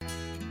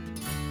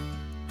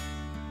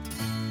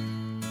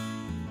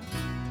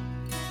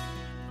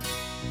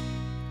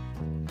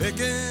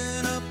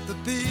Picking up the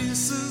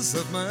pieces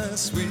of my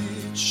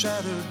sweet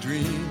shattered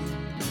dream.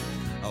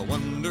 I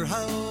wonder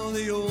how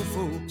the old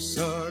folks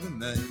are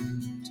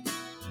tonight.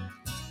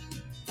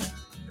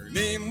 Her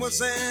name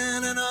was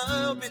Anne, and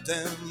I'll be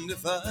damned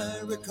if I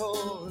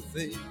recall her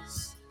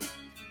face.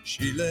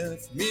 She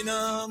left me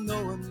now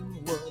knowing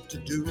what to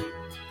do.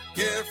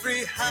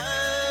 Carefree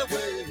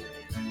highway,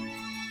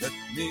 let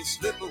me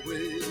slip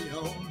away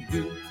on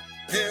you.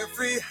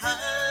 Carefree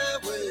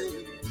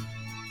highway,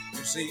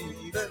 you've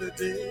seen better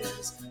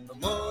days. The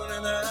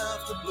morning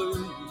after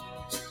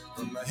blues,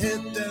 from my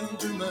head down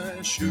to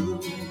my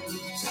shoes.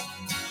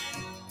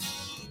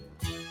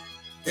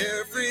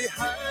 Carefree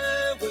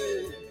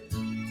highway,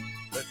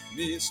 let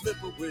me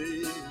slip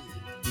away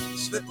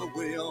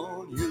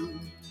on you.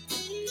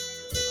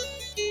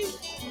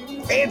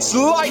 It's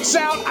lights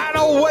out and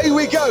away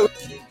we go.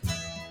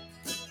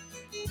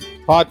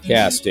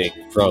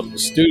 Podcasting from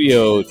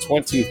Studio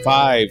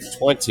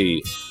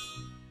 2520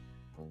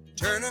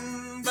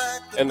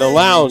 and the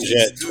lounge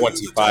at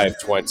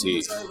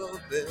 2520.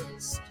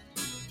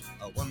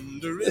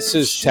 This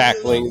is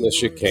Tackling the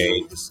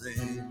Chicane.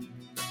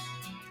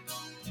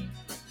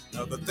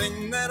 Now the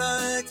thing that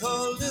I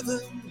call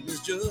living is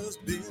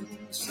just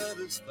being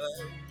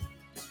satisfied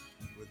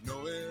with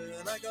knowing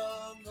I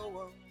got no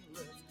one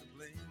left to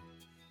blame.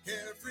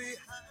 Carefree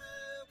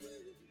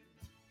highway.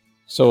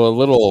 So a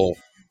little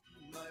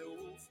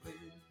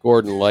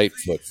Gordon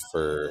Lightfoot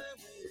for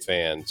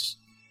fans.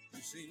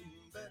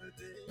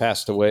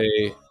 Passed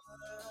away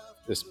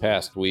this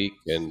past week,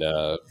 and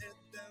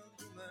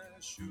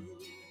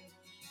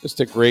just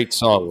a great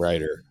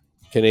songwriter.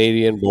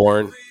 Canadian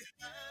born.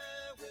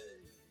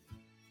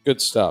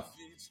 Good stuff.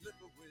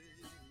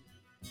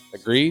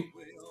 Agreed?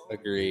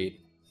 Agreed.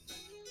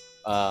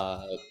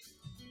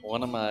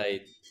 One of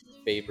my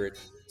favorite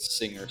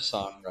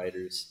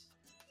singer-songwriters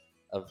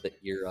of the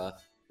era,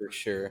 for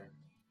sure.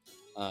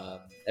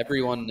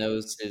 Everyone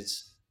knows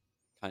his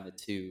kind of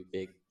two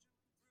big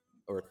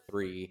or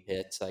three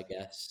hits, I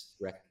guess.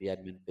 Wreck the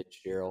Edmund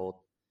Fitzgerald,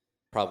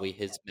 probably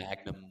his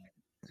magnum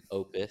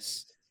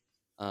opus.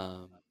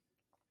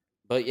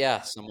 But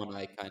yeah, someone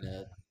I kind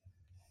of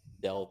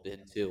delved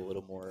into a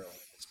little more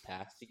this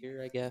past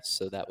year, I guess.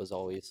 So that was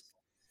always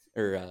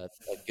a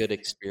good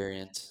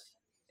experience.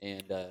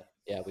 And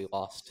yeah, we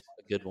lost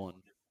a good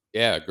one.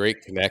 Yeah, a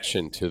great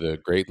connection to the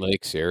Great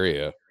Lakes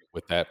area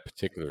with that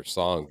particular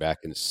song back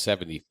in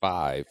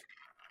 '75.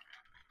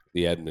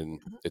 The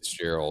Edmund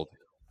Fitzgerald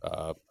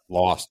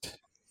lost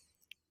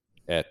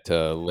at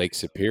Lake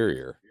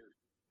Superior,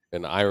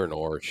 an iron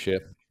ore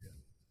ship.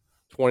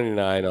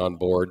 29 on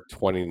board,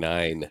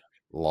 29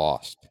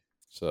 lost.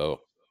 So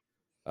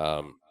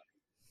I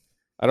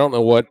don't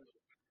know what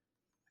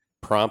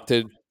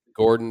prompted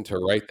Gordon to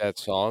write that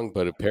song,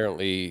 but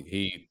apparently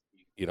he,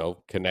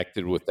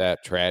 connected with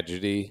that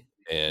tragedy,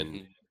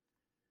 and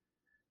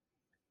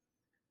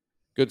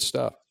good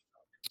stuff.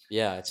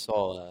 Yeah, I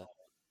saw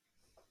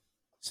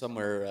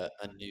somewhere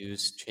a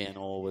news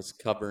channel was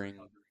covering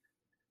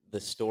the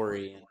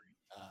story, and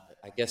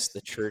I guess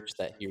the church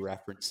that he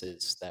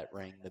references that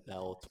rang the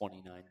bell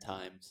 29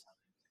 times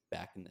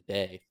back in the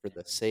day for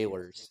the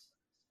sailors,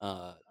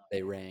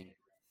 they rang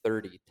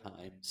 30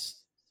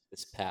 times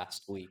this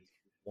past week,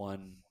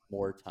 one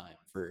more time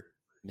for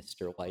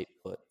Mr.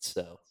 Lightfoot.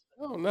 So,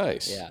 oh,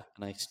 nice. Yeah,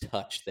 nice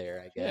touch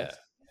there, I guess.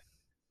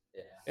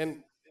 Yeah.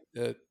 And,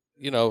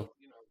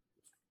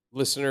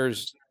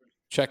 listeners,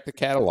 check the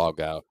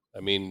catalog out. I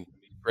mean,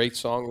 great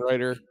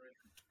songwriter.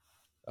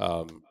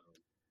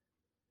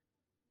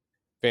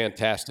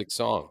 Fantastic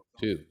song,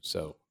 too.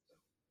 So,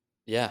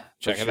 yeah,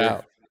 check it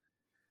out.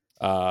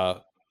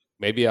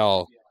 Maybe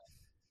I'll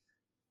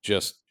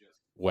just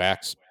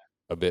wax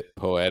a bit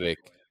poetic.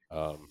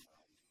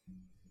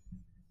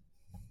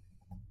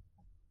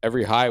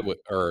 Every highway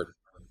or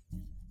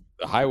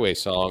the highway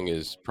song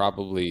is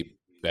probably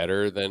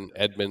better than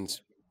Edmund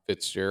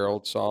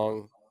Fitzgerald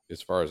song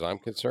as far as I'm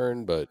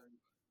concerned, but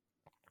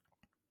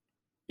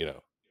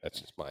that's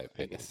just my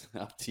opinion. It's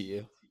up to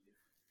you.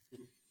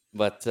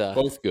 But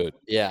both good.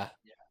 Yeah.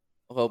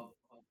 Well,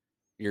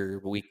 your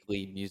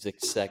weekly music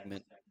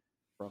segment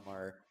from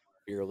our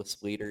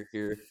fearless leader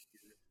here.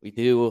 We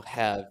do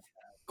have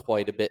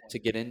quite a bit to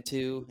get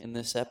into in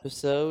this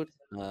episode.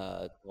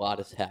 A lot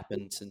has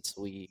happened since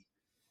we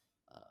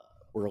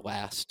were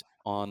last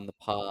on the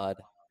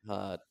pod.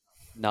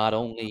 Not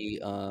only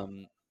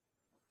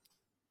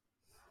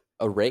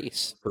a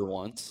race for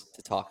once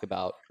to talk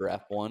about for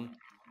F1,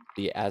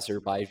 the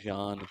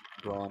Azerbaijan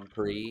Grand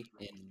Prix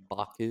in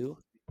Baku,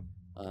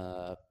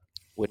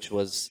 which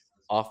was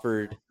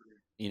offered,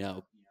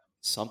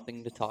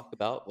 something to talk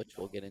about, which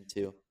we'll get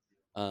into.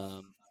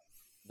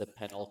 The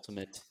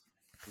penultimate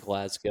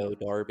Glasgow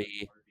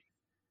Derby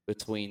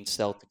between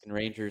Celtic and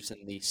Rangers,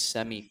 and the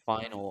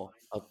semi-final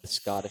of the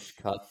Scottish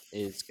Cup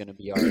is going to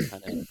be our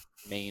kind of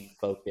main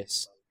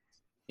focus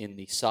in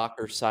the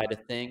soccer side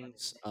of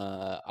things.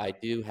 I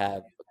do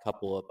have a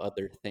couple of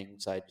other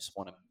things I just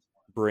want to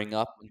bring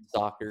up in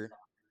soccer.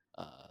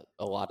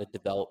 A lot of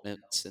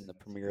developments in the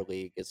Premier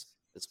League, as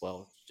as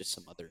well as just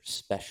some other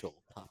special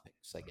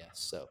topics, I guess.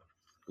 So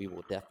we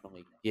will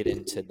definitely get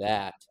into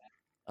that.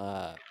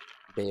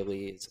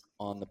 Bailey is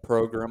on the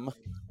program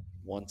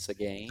once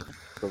again,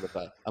 sort of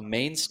a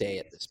mainstay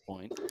at this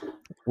point.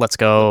 Let's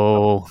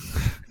go.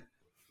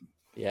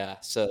 Yeah,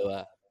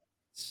 so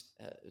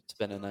it's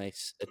been a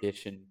nice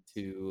addition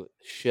to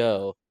the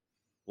show.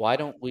 Why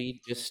don't we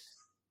just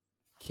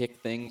kick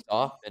things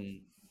off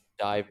and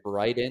dive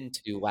right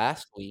into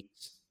last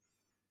week's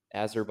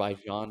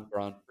Azerbaijan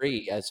Grand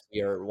Prix, as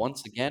we are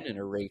once again in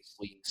a race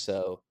week.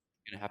 So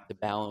you're gonna have to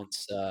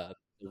balance the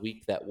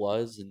week that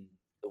was and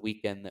the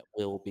weekend that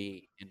will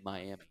be in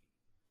Miami.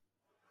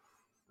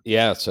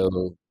 Yeah,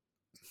 so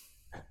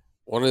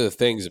one of the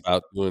things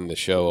about doing the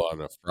show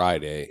on a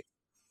Friday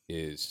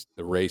is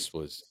the race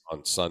was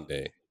on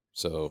Sunday.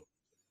 So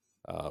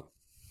a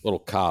little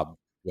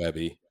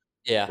cobwebby,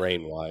 Yeah,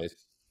 rain-wise,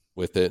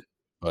 with it.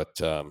 But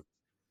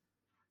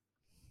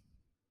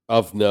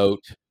of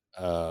note,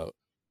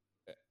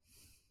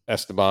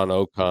 Esteban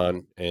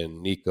Ocon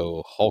and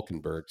Nico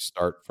Hulkenberg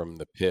start from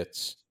the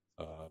pits.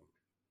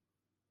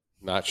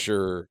 Not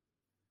sure.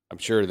 I'm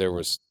sure it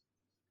was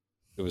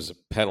a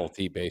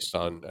penalty based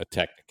on a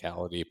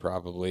technicality,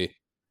 probably.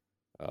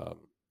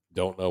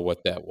 Don't know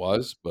what that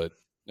was, but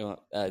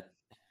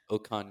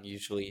Ocon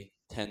usually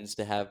tends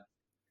to have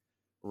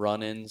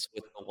run-ins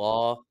with the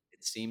law.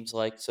 It seems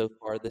like so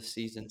far this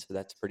season, so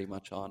that's pretty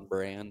much on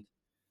brand.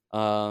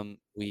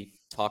 We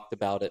talked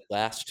about it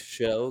last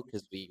show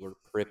because we were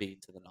privy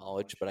to the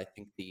knowledge, but I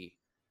think the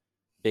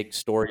big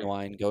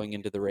storyline going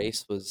into the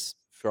race was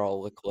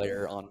Charles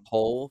Leclerc on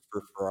pole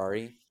for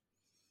Ferrari,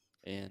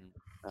 and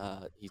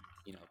he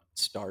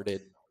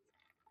started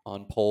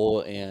on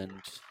pole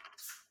and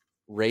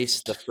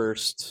raced the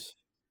first,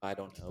 I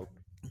don't know,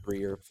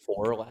 3 or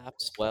 4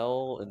 laps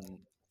well, and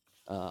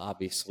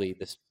obviously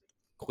this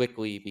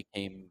quickly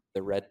became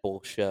the Red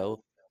Bull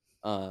show.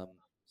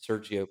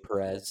 Sergio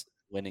Perez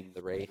winning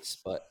the race,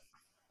 but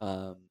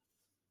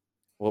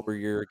what were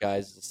your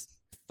guys'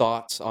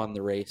 thoughts on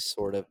the race,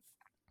 sort of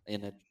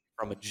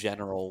from a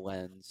general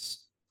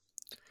lens?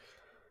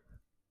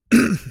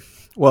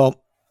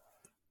 Well,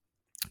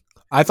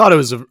 I thought it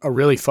was a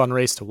really fun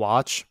race to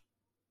watch.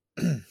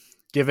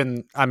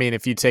 Given, I mean,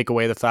 if you take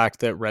away the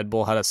fact that Red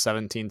Bull had a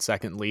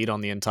 17-second lead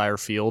on the entire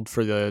field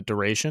for the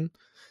duration,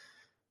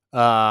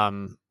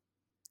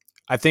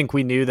 I think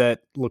we knew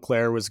that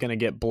Leclerc was going to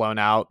get blown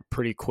out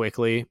pretty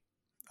quickly.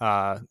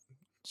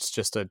 It's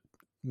just a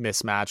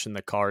mismatch in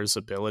the car's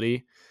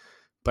ability.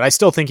 But I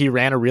still think he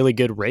ran a really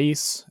good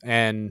race,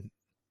 and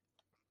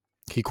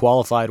he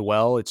qualified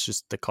well. It's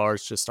just the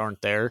cars just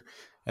aren't there,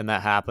 and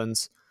that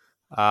happens.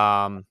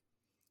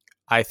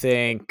 I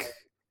think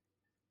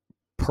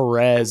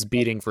Perez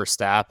beating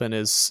Verstappen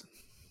is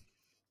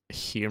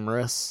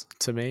humorous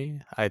to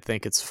me. I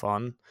think it's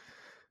fun.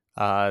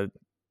 The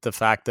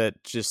fact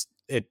that just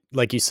it,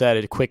 like you said,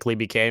 it quickly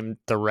became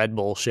the Red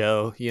Bull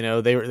show. You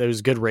know, there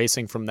was good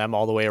racing from them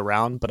all the way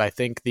around, but I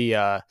think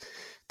the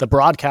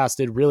broadcast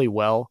did really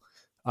well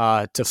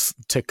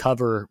to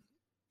cover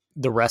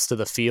the rest of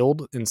the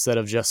field instead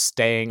of just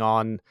staying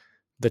on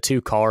the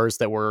 2 cars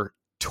that were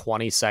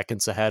 20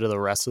 seconds ahead of the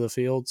rest of the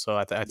field. So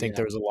I think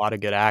there was a lot of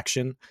good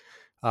action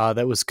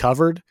that was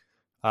covered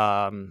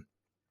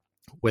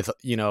with,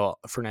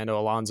 Fernando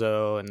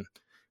Alonso and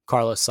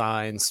Carlos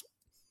Sainz.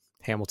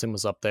 Hamilton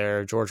was up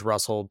there. George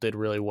Russell did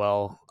really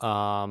well.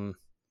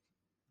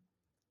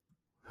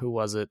 Who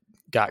was it?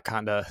 Got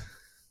kind of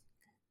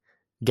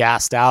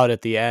gassed out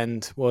at the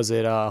end. Was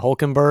it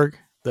Hulkenberg?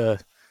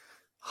 The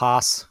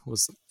Haas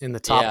was in the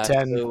top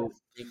 10. So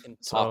we can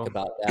talk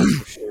about that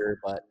for sure,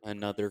 but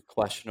another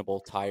questionable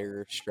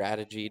tire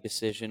strategy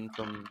decision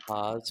from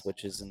Haas,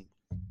 which isn't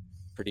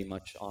pretty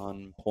much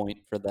on point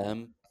for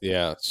them.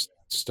 Yeah,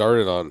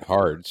 started on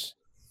hards,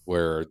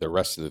 where the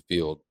rest of the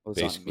field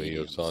was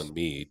on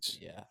mediums.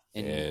 Yeah,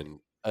 and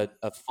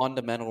a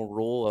fundamental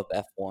rule of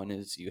F1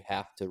 is you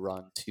have to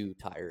run 2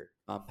 tire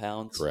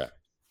compounds. Correct.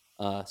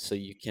 So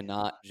you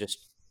cannot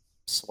just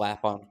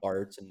slap on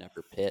hards and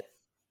never pit.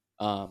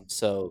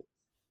 So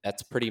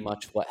that's pretty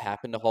much what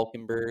happened to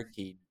Hulkenberg.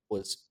 He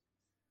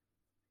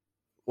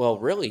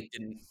really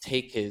didn't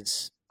take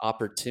his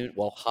opportunity.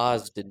 Well,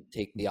 Haas didn't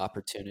take the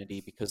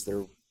opportunity because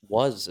there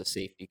was a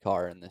safety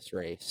car in this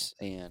race,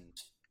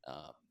 and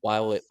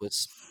while it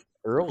was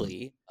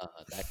early,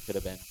 that could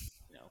have been,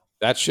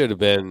 that should have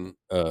been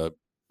a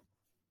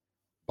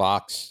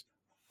box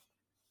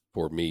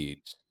for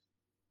mediums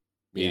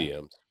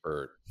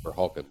for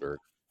Hulkenberg.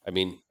 I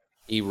mean,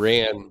 he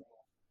ran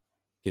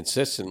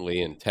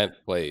consistently in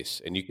 10th place,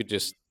 and you could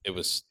it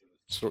was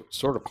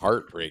sort of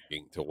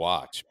heartbreaking to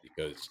watch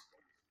because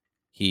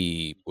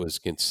he was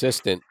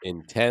consistent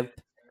in 10th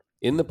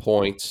in the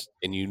points,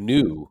 and you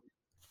knew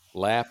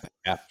lap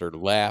after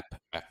lap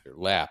after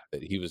lap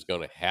that he was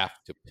going to have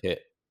to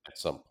pit at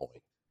some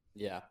point.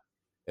 Yeah.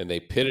 And they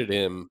pitted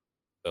him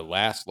the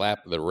last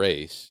lap of the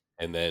race,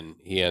 and then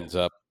he ends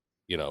up,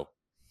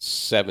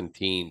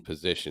 17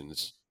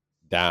 positions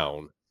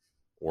down,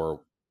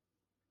 or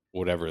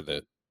whatever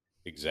the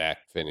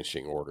exact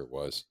finishing order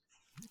was.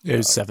 It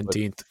was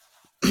 17th.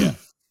 Yeah.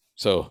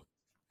 So,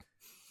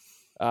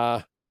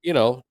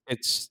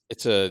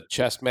 it's a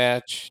chess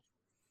match.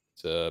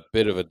 It's a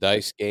bit of a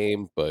dice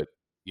game, but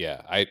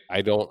yeah,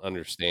 I don't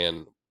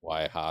understand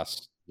why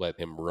Haas let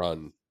him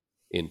run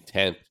in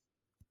 10th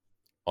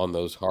on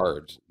those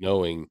hards,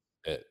 knowing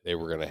that they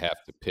were going to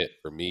have to pit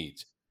for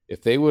meads.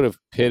 If they would have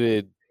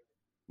pitted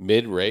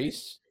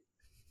mid-race,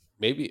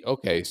 maybe,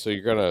 okay, so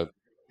you're going to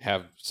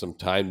have some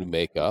time to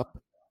make up,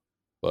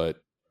 but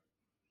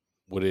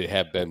would it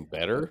have been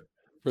better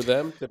for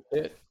them to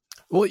pit?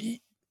 Well,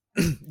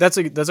 that's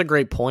a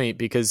great point,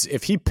 because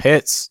if he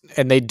pits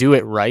and they do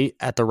it right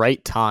at the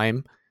right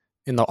time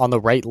on the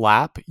right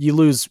lap, you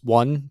lose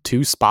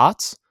 1-2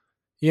 spots,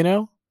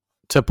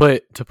 to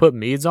put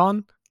meads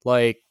on.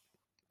 Like,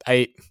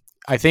 I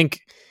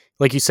think,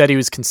 like you said, he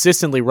was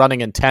consistently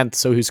running in 10th,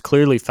 so he's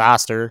clearly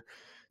faster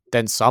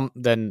than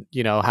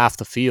half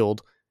the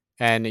field.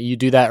 And you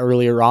do that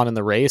earlier on in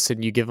the race,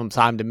 and you give him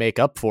time to make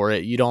up for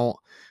it. You don't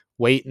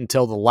wait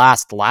until the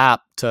last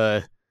lap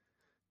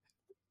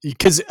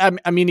because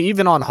I mean,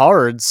 even on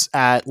hards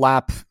at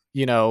lap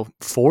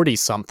 40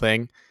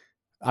 something,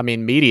 I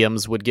mean,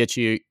 mediums would get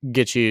you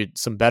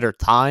some better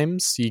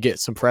times. You get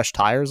some fresh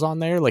tires on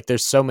there. Like,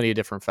 there's so many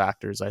different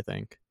factors, I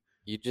think.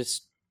 You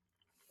just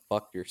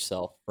fucked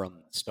yourself from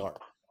the start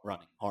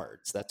running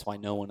hards. That's why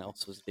no one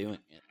else was doing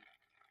it.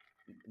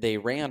 They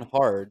ran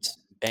hards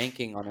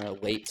banking on a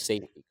late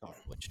safety car,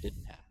 which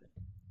didn't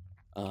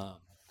happen.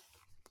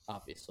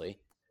 Obviously.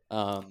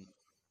 I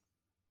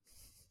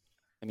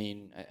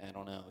mean, I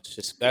don't know. It's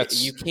just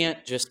you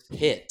can't just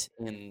hit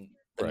in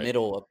the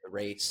middle of the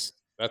race.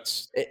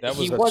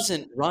 He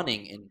wasn't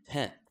running in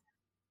 10th.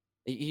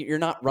 You're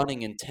not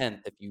running in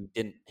 10th if you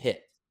didn't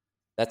hit.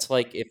 That's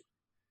like if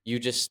you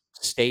just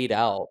stayed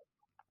out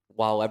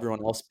while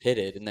everyone else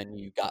pitted and then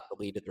you got the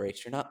lead of the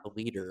race. You're not the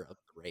leader of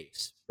the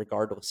race,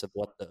 regardless of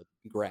what the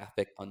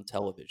graphic on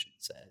television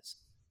says.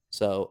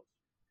 So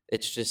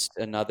it's just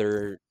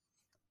another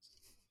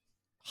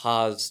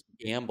Haas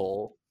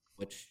gamble,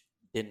 which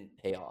didn't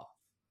pay off.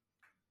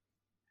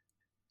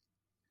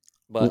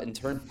 But in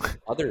terms of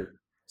other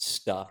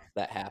stuff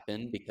that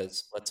happened,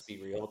 because let's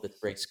be real, this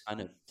race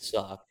kind of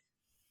sucked.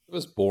 It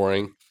was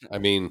boring. I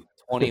mean,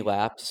 20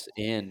 laps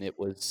in, it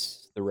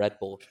was the Red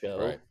Bull show,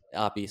 right.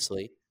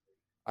 Obviously.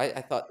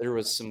 I thought there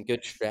was some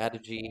good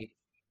strategy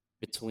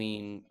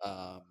between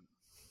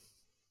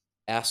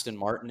Aston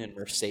Martin and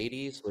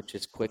Mercedes, which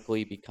is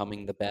quickly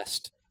becoming the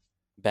best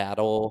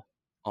battle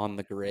on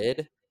the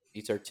grid.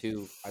 These are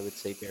two, I would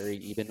say, very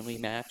evenly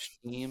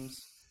matched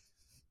teams.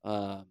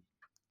 And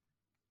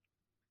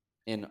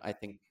I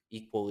think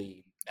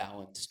equally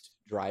balanced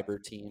driver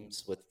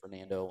teams with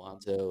Fernando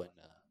Alonso and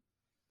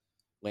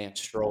Lance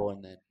Stroll,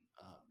 and then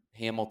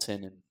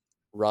Hamilton and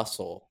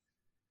Russell.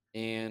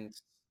 And,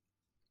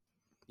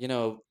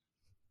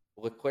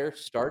 Leclerc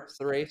starts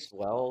the race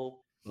well,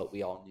 but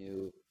we all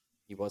knew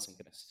he wasn't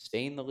going to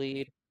sustain the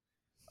lead.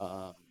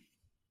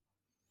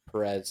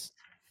 Perez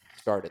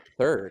started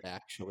third,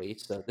 actually.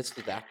 So this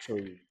was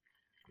actually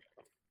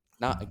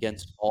not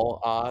against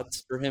all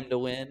odds for him to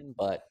win,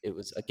 but it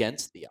was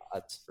against the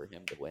odds for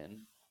him to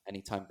win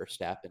anytime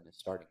Verstappen is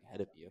starting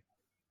ahead of you.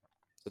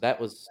 So that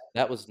was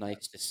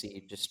nice to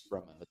see, just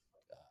from a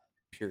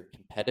pure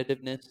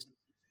competitiveness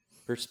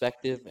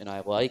perspective. And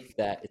I like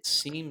that it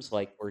seems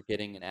like we're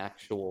getting an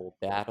actual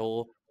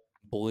battle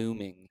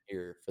blooming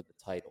here for the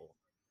title,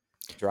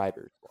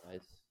 drivers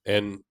wise.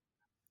 And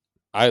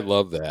I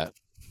love that.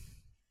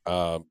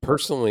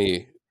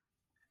 Personally,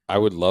 I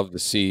would love to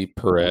see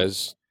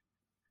Perez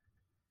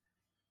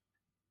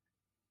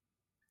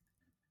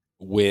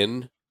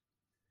win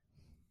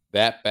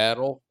that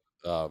battle.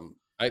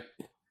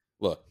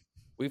 Look,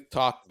 we've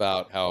talked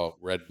about how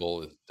Red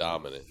Bull is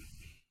dominant,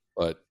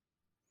 but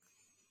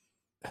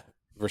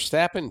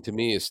Verstappen to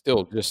me is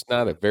still just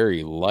not a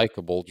very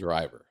likable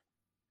driver.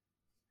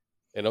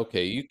 And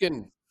okay, you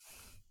can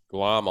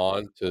glom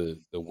on to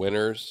the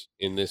winners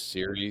in this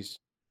series,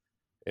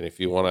 and if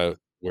you want to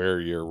wear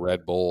your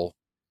Red Bull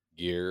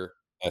gear,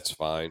 that's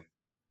fine.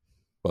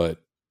 But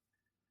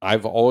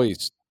I'm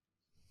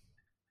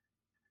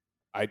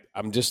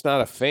just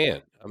not a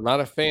fan. I'm not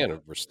a fan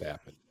of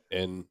Verstappen,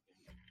 and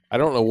I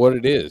don't know what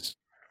it is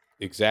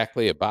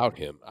exactly about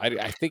him.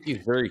 I think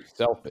he's very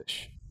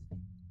selfish.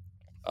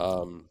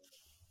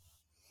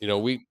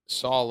 We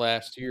saw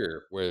last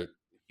year where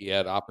he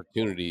had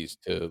opportunities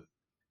to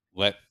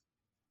let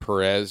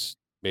Perez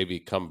maybe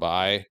come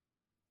by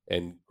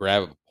and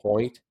grab a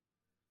point.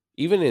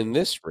 Even in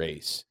this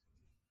race,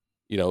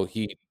 he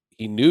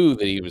knew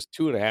that he was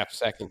 2.5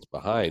 seconds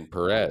behind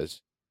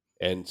Perez,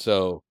 and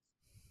so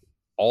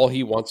all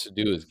he wants to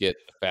do is get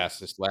the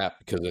fastest lap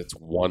because it's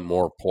one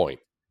more point.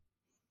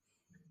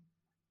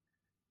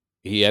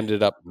 He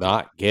ended up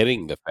not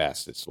getting the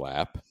fastest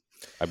lap.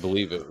 I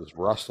believe it was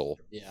Russell.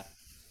 Yeah.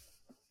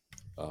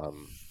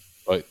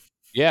 But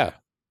yeah,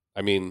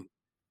 I mean,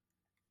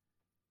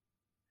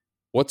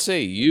 what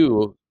say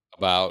you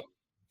about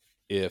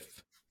can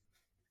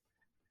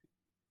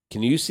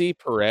you see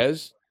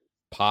Perez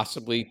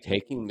possibly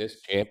taking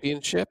this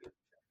championship?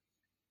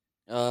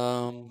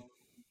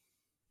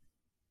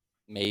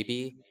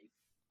 Maybe.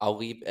 I'll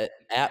leave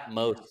at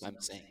most. I'm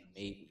saying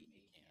maybe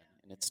he can,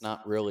 and it's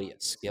not really a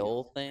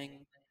skill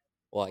thing.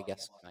 Well, I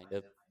guess kind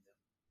of.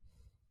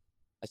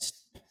 I,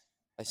 st-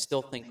 I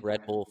still think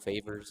Red Bull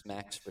favors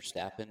Max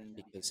Verstappen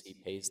because he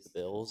pays the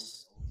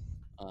bills.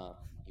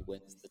 He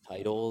wins the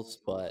titles,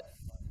 but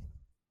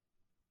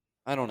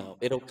I don't know.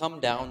 It'll come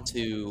down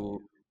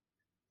to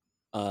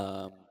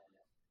um,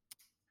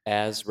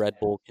 as Red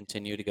Bull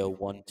continue to go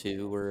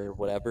 1-2 or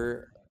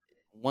whatever.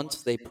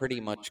 Once they pretty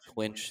much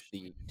clinch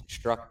the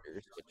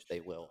constructors, which they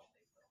will,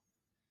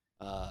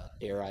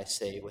 dare I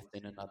say,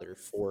 within another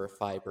 4 or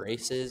 5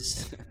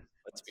 races.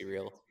 Let's be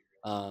real.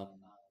 Um,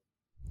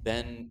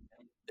 then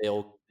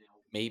they'll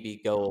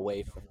maybe go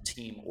away from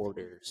team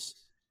orders,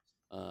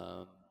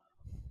 um,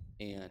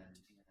 and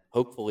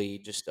hopefully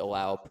just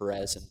allow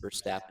Perez and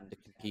Verstappen to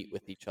compete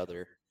with each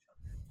other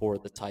for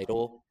the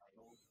title.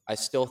 I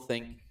still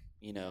think,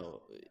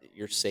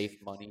 your safe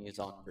money is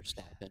on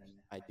Verstappen.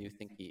 I do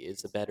think he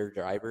is a better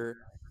driver,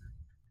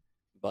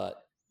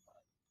 but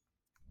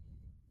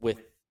with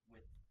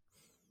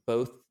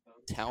both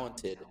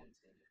talented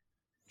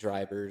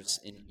drivers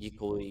in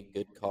equally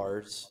good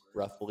cars,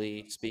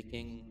 roughly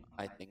speaking,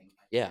 I think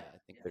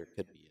there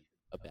could be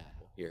a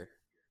battle here.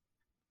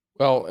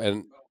 Well,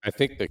 and I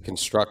think the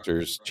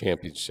Constructors'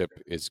 Championship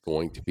is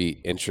going to be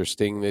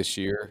interesting this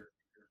year.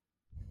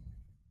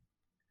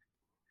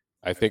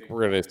 I think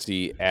we're going to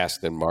see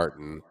Aston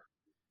Martin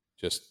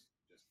just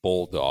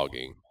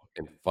bulldogging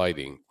and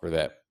fighting for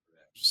that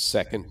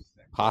second,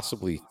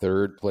 possibly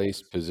third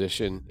place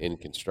position in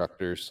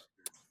Constructors.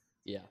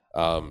 Yeah.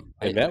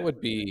 And that would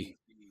be,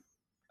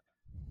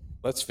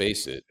 let's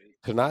face it,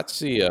 to not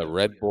see a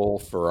Red Bull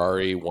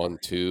Ferrari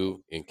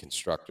 1-2 in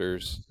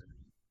Constructors,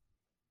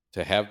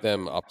 to have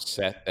them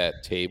upset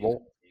that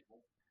table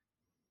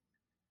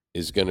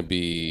is going to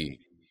be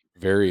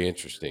very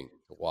interesting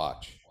to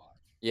watch.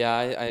 Yeah,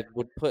 I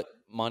would put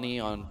money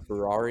on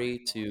Ferrari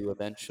to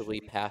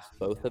eventually pass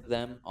both of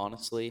them,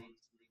 honestly.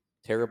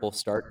 Terrible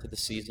start to the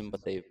season,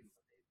 but they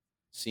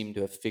seem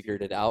to have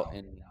figured it out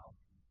in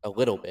a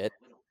little bit.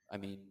 I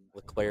mean,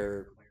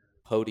 Leclerc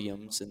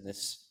podiums in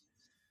this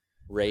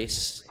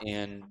race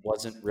and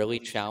wasn't really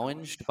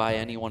challenged by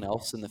anyone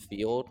else in the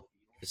field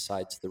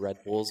besides the Red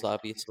Bulls,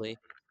 obviously.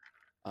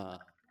 Uh,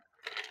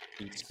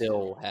 he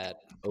still had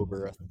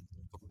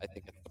I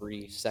think, a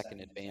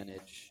 3-second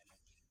advantage.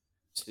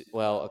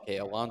 Okay,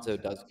 Alonso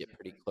does get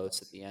pretty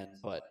close at the end,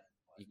 but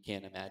you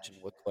can't imagine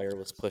Leclerc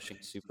was pushing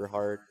super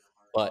hard.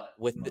 But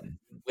with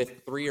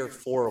 3 or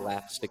 4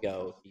 laps to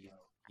go,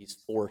 he's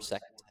 4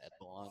 seconds ahead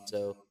of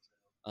Alonso.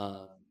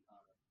 Um,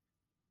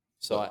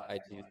 so I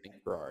do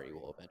think Ferrari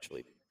will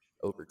eventually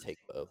overtake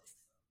both.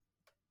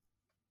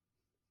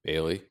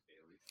 Bailey?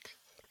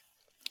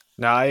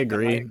 No, I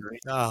agree.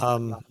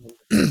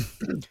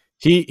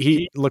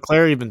 He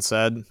Leclerc even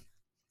said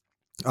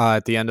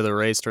at the end of the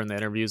race during the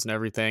interviews and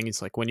everything,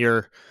 he's like, when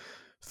you're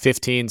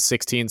 15,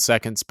 16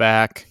 seconds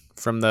back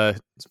from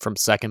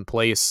second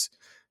place,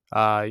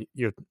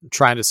 you're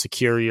trying to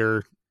secure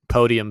your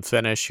podium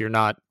finish. You're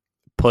not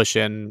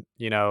pushing,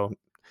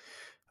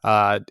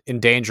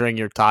 endangering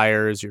your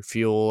tires, your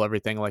fuel,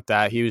 everything like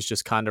that. He was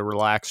just kind of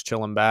relaxed,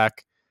 chilling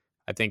back.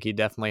 I think he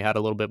definitely had a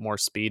little bit more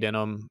speed in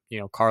him.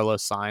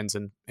 Carlos Sainz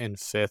in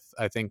fifth.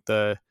 I think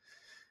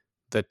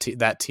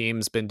that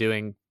team's been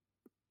doing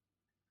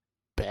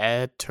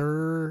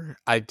better.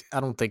 I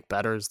don't think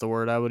better is the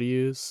word I would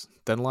use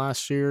than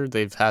last year.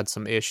 They've had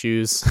some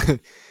issues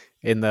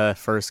in the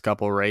first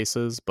couple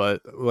races,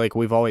 but like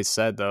we've always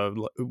said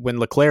though, when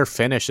Leclerc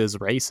finishes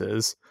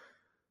races,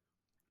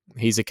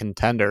 he's a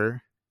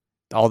contender.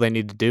 All they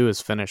need to do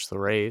is finish the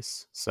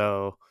race.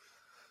 So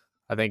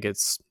I think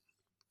it's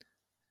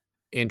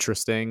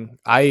interesting.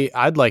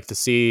 I'd like to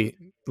see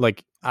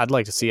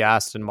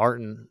Aston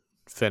Martin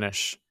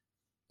finish,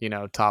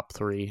 top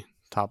 3,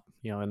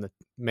 in the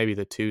maybe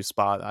the 2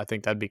 spot. I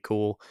think that'd be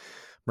cool.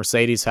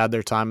 Mercedes had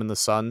their time in the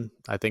sun.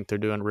 I think they're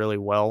doing really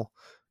well,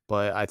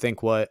 but I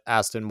think what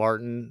Aston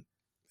Martin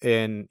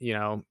and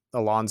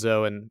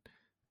Alonso and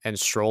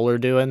Stroll are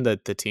doing,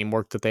 that the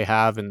teamwork that they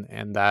have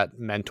and that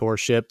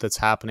mentorship that's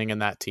happening in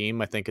that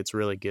team, I think it's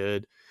really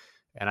good.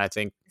 And I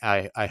think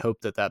I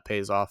hope that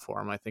pays off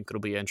for him. I think it'll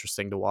be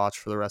interesting to watch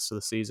for the rest of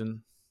the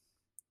season.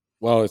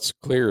 Well, it's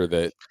clear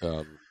that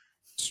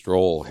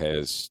Stroll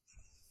has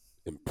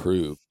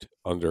improved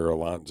under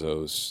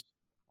Alonso's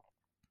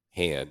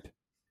hand.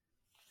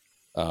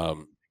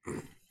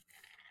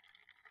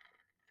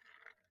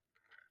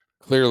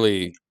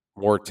 Clearly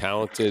more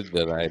talented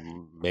than I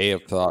may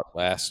have thought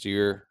last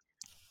year,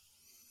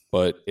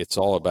 but it's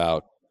all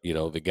about,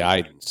 the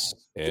guidance.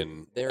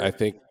 And I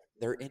think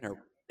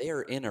they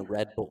are in a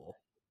Red Bull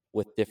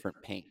with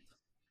different paint.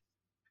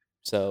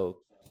 So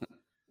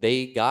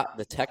they got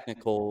the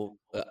technical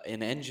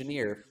an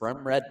engineer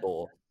from Red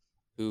Bull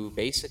who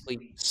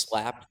basically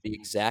slapped the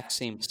exact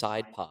same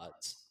side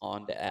pods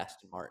onto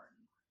Aston Martin.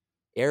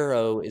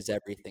 Aero is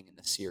everything in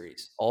the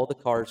series. All the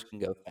cars can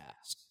go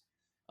fast.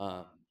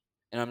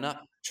 And I'm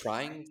not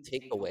trying to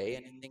take away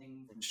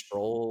anything from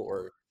Stroll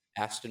or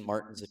Aston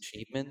Martin's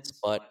achievements,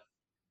 but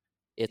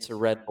it's a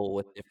Red Bull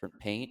with different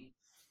paint.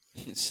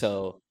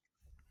 So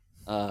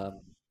um,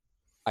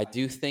 I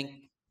do think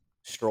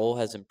Stroll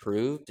has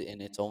improved,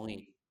 and it's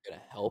only going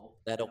to help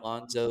that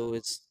Alonso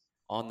is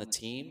on the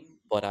team.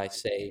 But I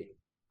say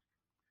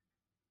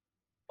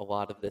a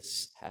lot of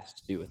this has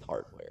to do with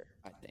hardware,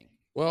 I think.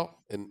 Well,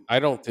 and I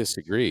don't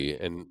disagree,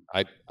 and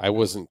I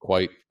wasn't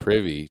quite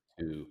privy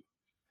to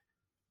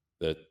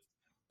the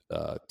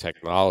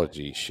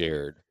technology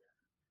shared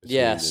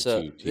Yeah, between the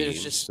so two there's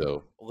teams. just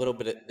So a little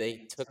bit of,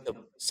 they took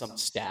some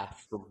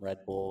staff from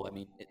Red Bull. I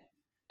mean,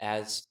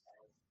 as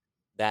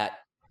that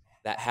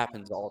that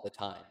happens all the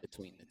time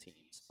between the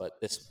teams, but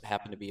this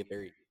happened to be a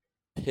very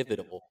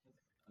pivotal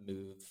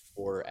move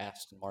for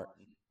Aston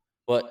Martin.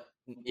 But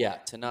yeah,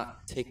 to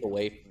not take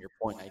away from your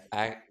point,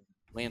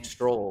 Lance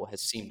Stroll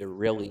has seemed to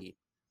really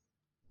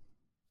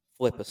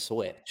flip a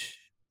switch.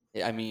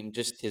 I mean,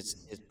 just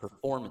his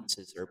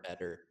performances are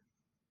better.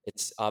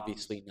 It's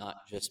obviously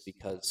not just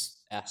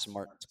because Aston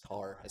Martin's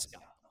car has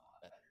gotten a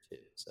lot better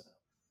too. So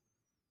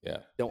yeah,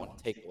 don't want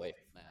to take away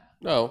from that.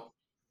 no.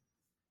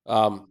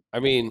 I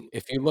mean,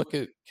 if you look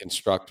at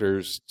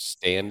constructors'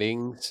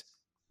 standings,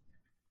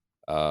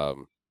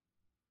 um,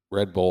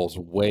 Red Bull's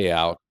way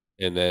out,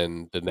 and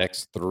then the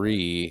next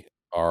three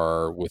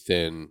are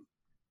within,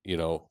 you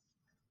know,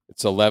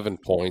 it's 11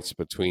 points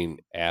between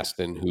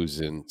Aston, who's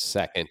in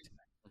second,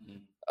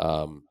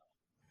 Mhm.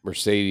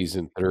 Mercedes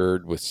in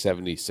third with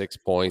 76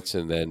 points,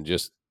 and then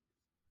just,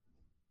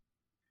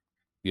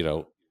 you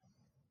know,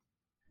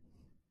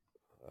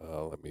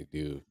 let me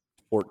do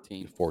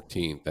 14.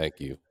 14. Thank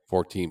you.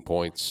 14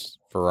 points.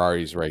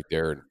 Ferrari's right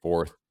there in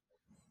fourth.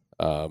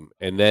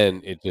 And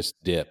then it just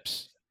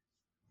dips.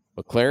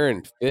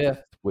 McLaren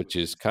fifth, which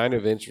is kind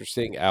of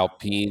interesting.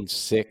 Alpine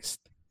sixth.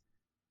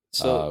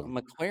 So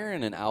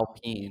McLaren and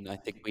Alpine, I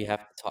think we have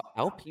to talk.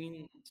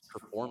 Alpine's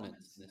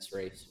performance in this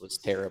race was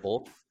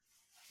terrible.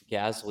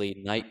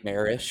 Gasly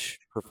nightmarish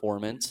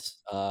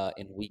performance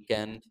in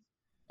weekend.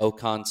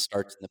 Ocon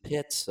starts in the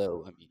pits,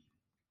 so I mean,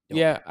 don't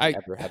Yeah,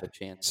 ever have a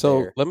chance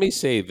so there. let me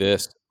say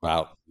this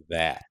about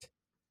that.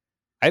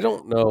 I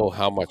don't know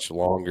how much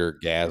longer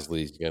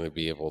Gasly's going to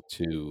be able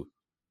to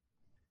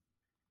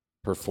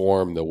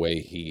perform the way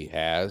he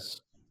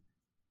has,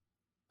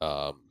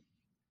 um,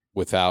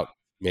 without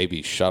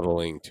maybe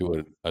shuttling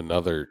to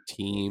another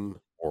team.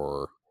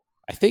 Or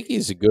I think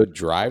he's a good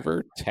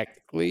driver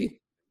technically.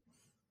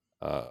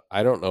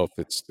 I don't know if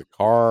it's the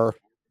car,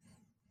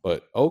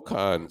 but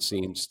Ocon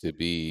seems to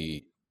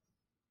be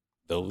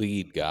the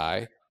lead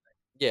guy.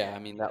 Yeah, I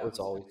mean that was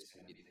always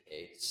going to be the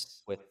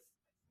case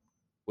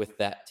with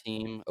that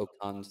team.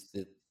 Ocon's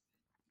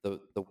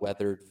the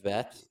weathered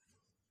vet.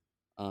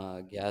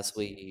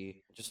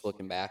 Gasly, just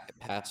looking back at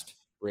past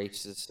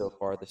races so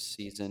far this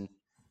season,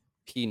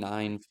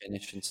 P9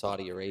 finish in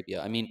Saudi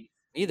Arabia. I mean,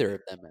 neither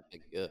of them have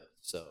been good.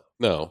 So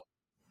No,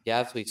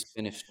 Gasly's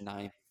finished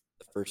ninth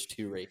the first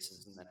two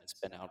races and then has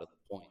been out of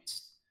the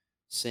points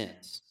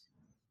since.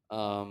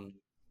 Um,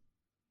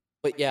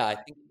 but yeah,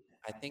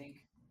 I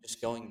think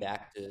just going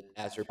back to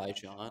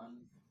Azerbaijan,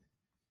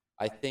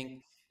 I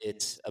think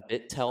it's a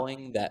bit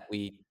telling that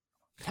we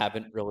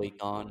haven't really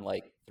gone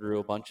like through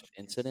a bunch of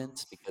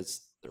incidents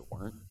because there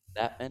weren't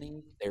that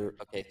many. There,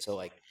 okay, so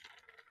like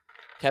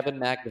Kevin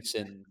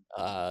Magnussen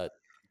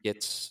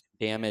gets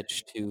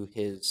damage to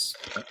his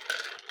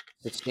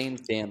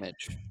sustains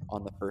damage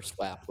on the first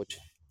lap, which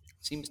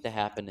seems to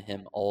happen to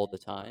him all the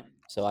time.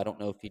 So I don't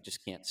know if he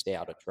just can't stay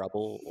out of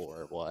trouble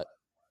or what.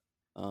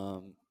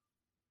 Um,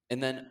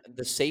 and then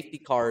the safety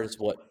car is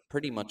what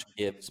pretty much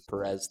gives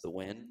Perez the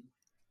win.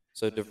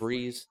 So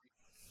DeVries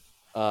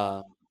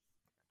um,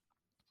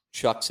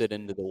 chucks it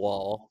into the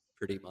wall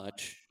pretty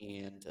much,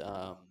 and if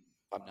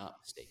I'm not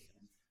mistaken,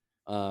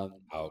 um,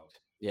 out.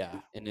 yeah,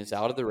 and is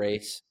out of the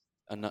race.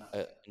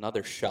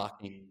 Another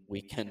shocking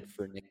weekend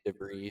for Nick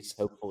DeVries.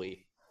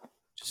 Hopefully,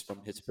 just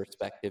from his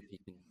perspective, he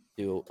can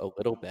do a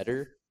little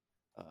better.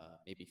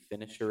 Maybe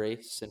finish a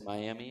race in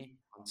Miami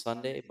on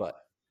Sunday. But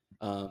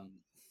um,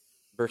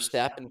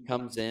 Verstappen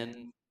comes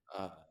in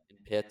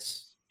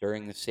pits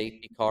during the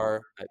safety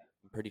car. I'm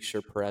pretty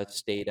sure Perez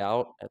stayed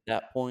out at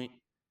that point.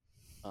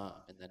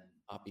 And then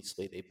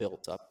obviously they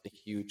built up the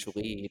huge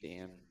lead,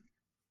 and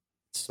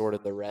sort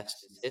of the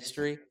rest is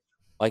history.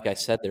 Like I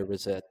said, there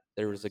was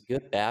a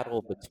good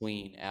battle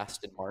between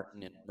Aston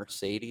Martin and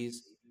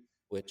Mercedes,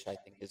 which I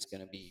think is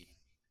going to be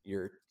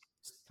your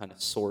kind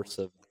of source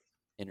of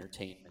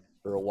entertainment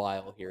for a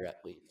while here at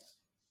least.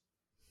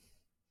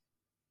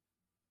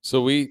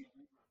 So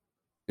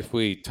if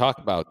we talk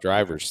about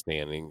driver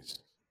standings,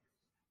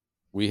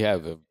 we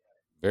have a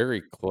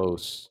very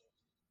close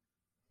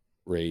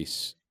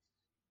race.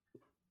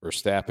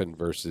 Verstappen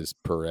versus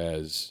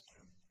Perez.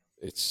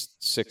 It's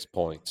 6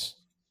 points.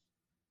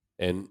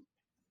 And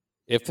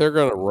if they're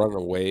going to run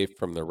away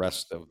from the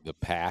rest of the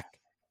pack,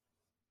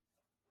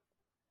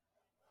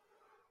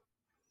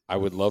 I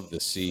would love to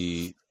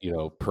see,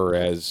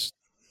 Perez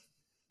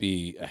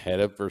be ahead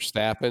of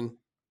Verstappen.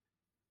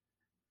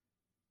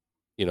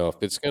 if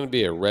it's going to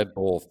be a Red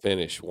Bull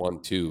finish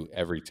 1-2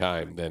 every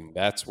time, then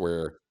that's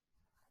where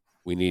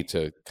we need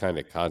to kind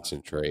of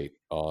concentrate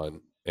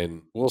on,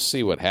 and we'll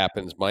see what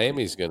happens.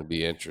 Miami's going to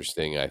be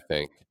interesting, I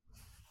think.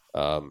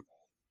 Not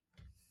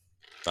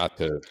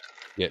to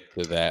get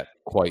to that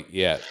quite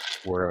yet.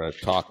 We're going to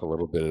talk a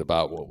little bit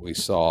about what we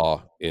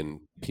saw in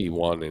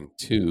P1 and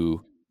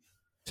 2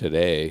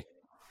 today.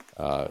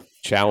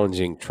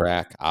 Challenging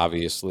track,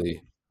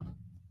 obviously.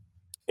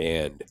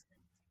 And,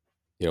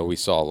 we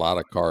saw a lot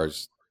of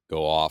cars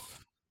go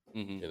off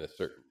in a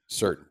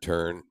certain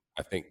turn.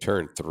 I think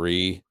turn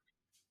 3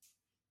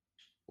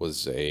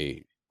 was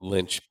a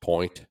lynch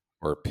point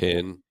or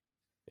pin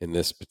in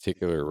this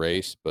particular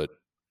race. But,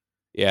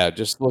 yeah,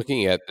 just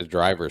looking at the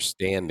driver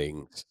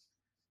standings,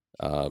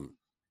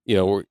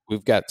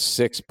 we've got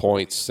 6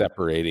 points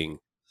separating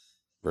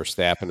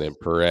Verstappen and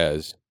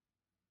Perez.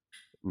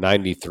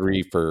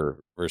 93 for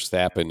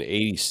Verstappen,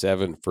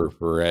 87 for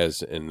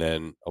Perez, and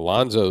then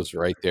Alonso's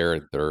right there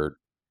in third.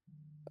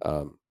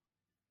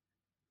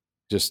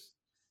 Just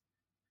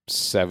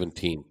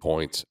 17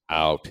 points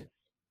out.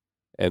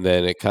 And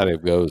then it kind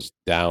of goes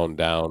down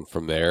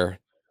from there.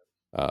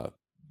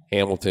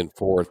 Hamilton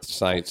fourth,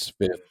 Sainz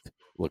fifth,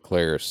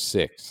 Leclerc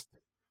sixth.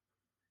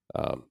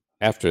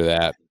 After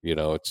that,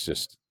 it's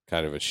just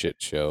kind of a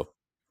shit show.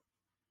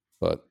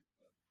 But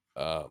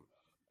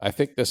I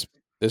think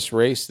this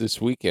race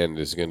this weekend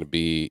is going to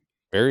be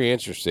very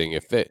interesting.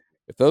 If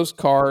those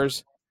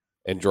cars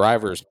and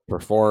drivers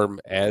perform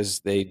as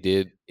they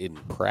did in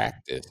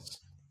practice,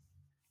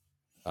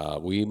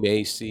 we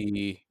may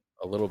see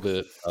a little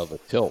bit of a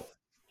tilt.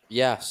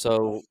 Yeah,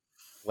 so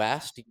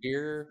last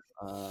year,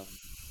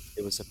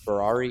 it was a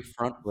Ferrari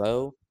front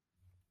row.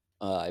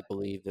 I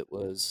believe it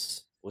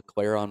was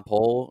Leclerc on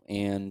pole,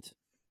 and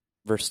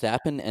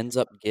Verstappen ends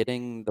up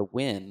getting the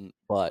win,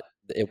 but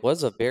it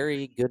was a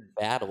very good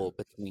battle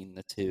between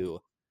the two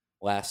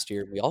last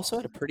year. We also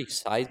had a pretty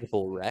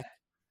sizable wreck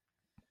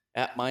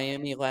at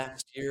Miami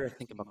last year. I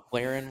think a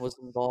McLaren was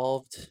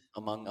involved,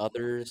 among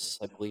others.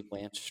 I believe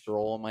Lance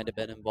Stroll might have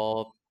been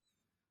involved.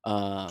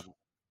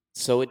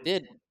 So it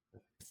did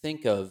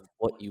think of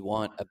what you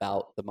want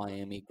about the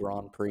Miami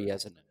Grand Prix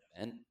as an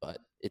event, but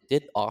it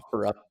did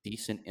offer up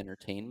decent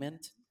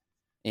entertainment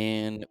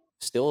and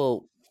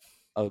still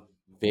a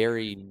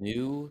very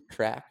new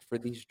track for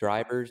these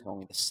drivers.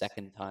 Only the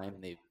second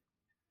time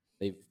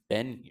they've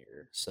been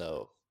here,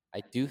 so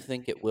I do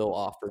think it will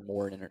offer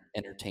more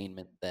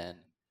entertainment than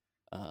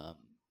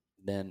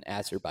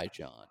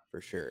Azerbaijan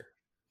for sure.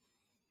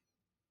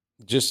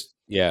 Just,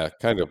 yeah,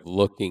 kind of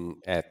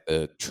looking at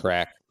the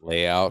track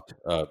layout.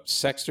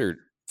 Sector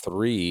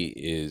 3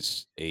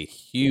 is a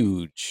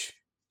huge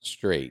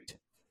straight.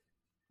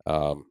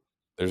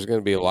 There's going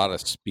to be a lot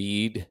of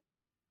speed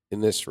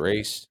in this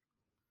race.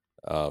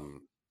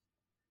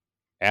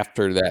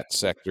 After that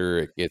sector,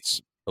 it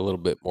gets a little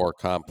bit more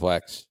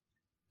complex.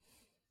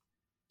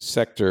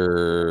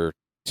 Sector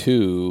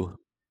 2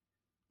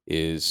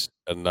 is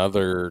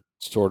another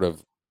sort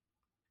of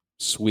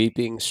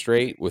sweeping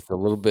straight with a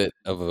little bit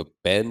of a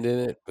bend in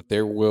it, but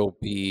there will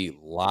be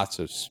lots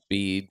of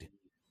speed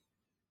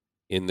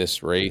in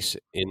this race,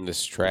 in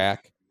this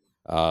track.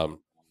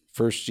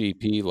 First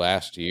GP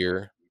last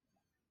year,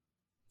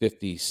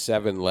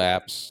 57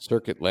 laps.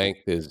 Circuit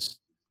length is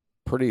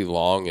pretty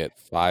long at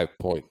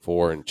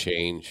 5.4 and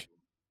change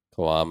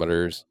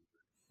kilometers.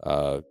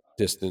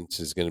 Distance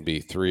is going to be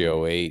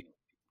 308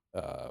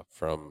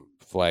 from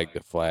flag to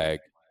flag.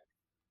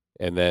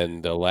 And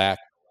then the lap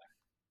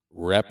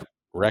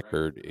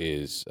record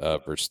is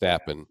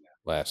Verstappen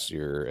last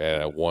year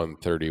at a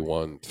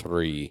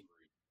 1:31.3.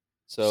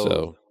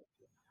 So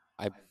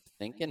I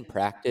think in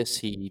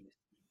practice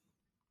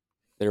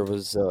there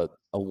was a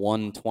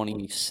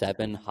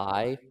 1:27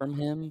 high from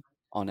him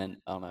on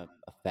a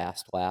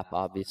fast lap,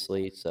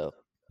 obviously. So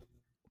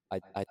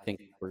I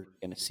think we're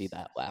gonna see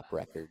that lap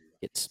record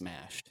get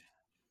smashed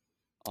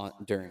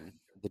during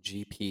the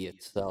GP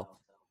itself.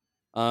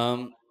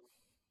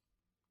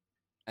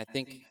 I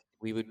think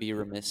we would be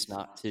remiss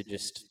not to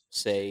just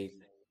say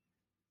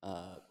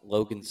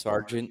Logan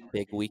Sargent,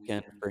 big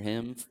weekend for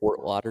him. Fort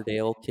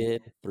Lauderdale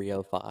kid,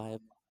 305.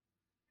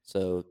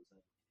 So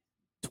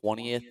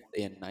 20th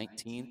and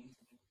 19th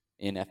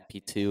in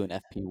FP2 and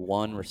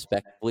FP1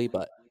 respectively,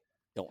 but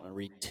don't want to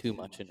read too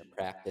much into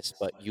practice.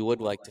 But you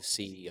would like to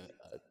see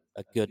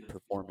a good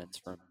performance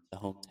from the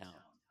hometown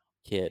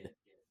kid.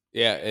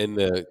 Yeah, and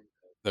the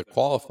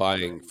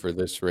qualifying for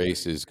this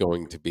race is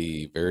going to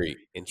be very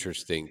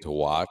interesting to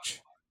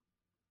watch.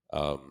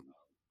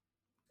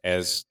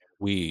 As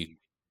we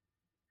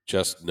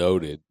just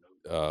noted,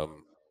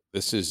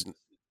 this is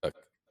a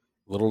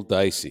little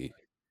dicey.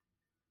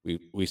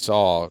 We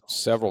saw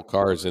several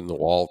cars in the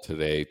wall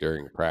today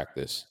during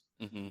practice,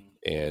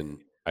 and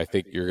I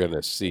think you're going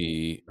to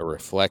see a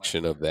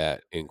reflection of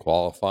that in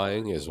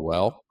qualifying as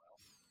well.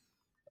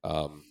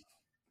 But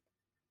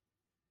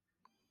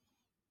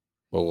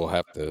we'll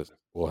have to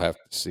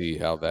see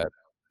how that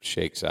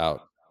shakes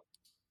out.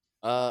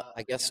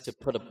 I guess to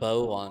put a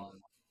bow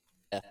on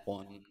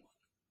F1,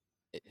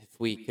 if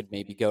we could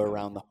maybe go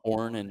around the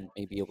horn and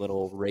maybe a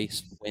little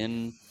race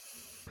win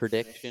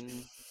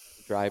prediction,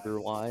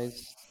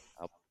 driver-wise,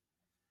 I'll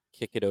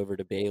kick it over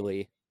to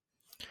Bailey.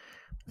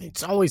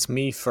 It's always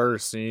me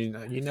first.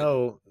 You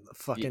know,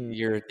 fucking.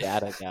 You're a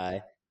data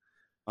guy.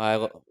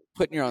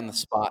 Putting you on the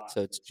spot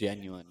so it's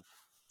genuine.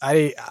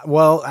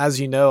 Well, as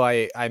you know,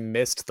 I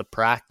missed the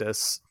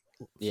practice.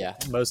 Yeah.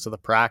 Most of the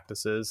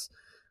practices.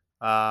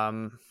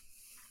 Who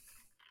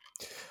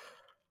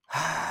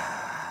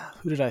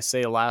did I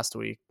say last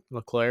week?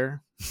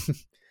 Leclerc.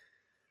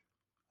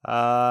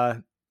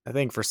 I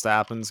think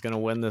Verstappen's gonna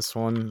win this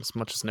one, as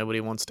much as nobody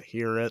wants to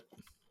hear it.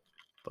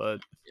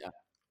 But yeah,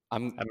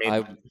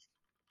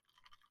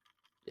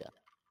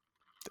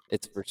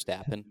 it's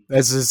Verstappen.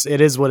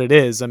 It is what it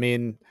is. I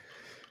mean,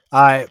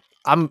 I'm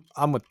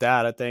with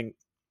that. I think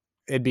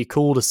it'd be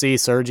cool to see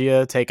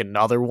Sergio take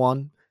another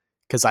one,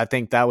 because I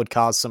think that would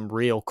cause some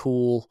real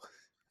cool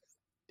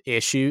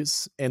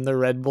issues in the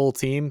Red Bull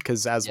team.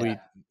 Because as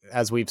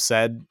we've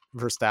said,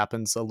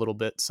 Verstappen's a little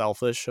bit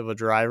selfish of a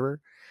driver,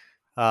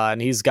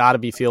 and he's got to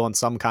be feeling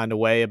some kind of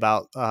way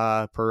about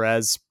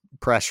Perez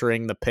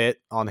pressuring the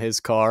pit on his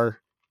car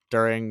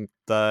during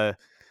the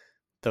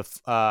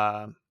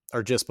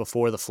or just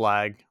before the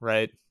flag,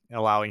 right?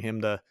 Allowing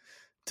him to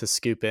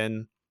scoop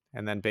in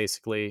and then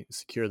basically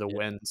secure the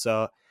win.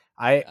 So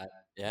I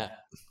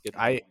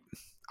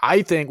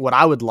think what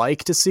I would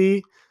like to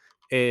see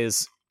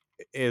is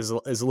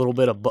a little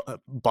bit of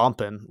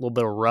bumping, a little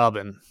bit of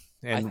rubbing,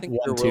 and I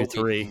think 1, 2,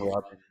 3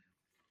 rubbing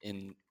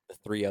in the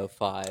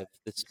 305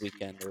 this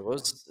weekend.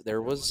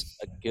 There was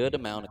a good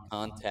amount of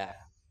contact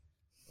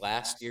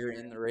last year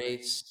in the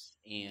race,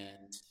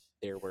 and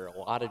there were a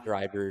lot of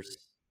drivers,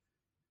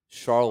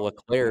 Charles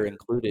Leclerc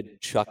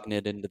included, chucking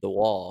it into the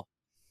wall.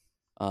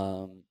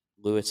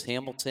 Lewis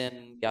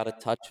Hamilton got a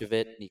touch of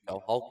it.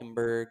 Nico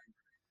Hulkenberg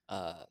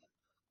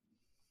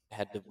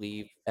had to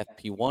leave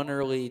FP1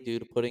 early due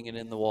to putting it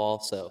in the wall.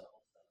 So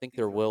I think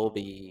there will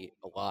be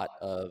a lot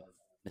of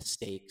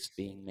mistakes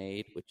being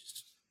made,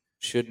 which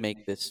should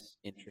make this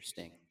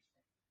interesting.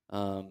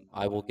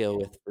 I will go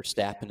with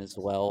Verstappen as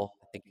well.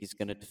 I think he's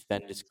going to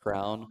defend his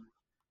crown.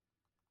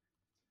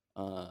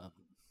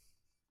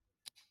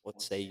 What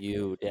say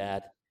you,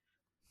 Dad?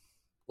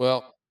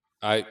 Well,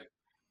 I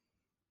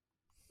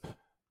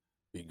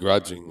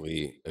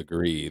begrudgingly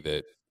agree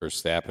that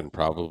Verstappen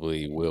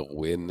probably will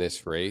win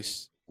this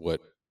race.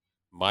 What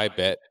my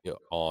bet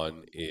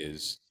on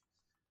is,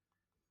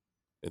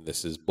 and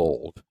this is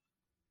bold,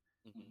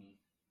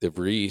 De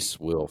Vries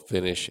will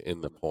finish in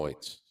the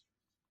points.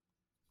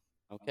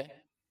 Okay.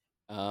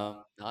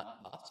 Not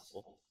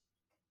possible.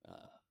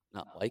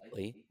 Not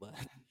likely, but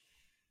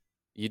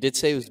you did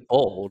say it was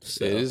bold.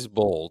 So. It is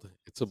bold.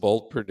 It's a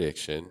bold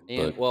prediction.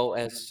 And, well,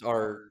 as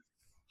our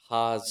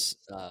Haas,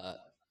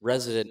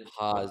 resident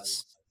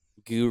Haas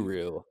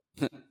guru,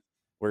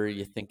 where are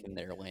you thinking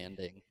they're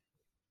landing?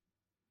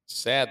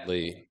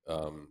 Sadly,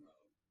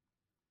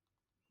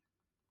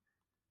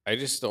 I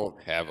just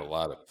don't have a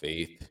lot of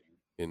faith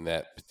in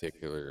that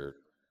particular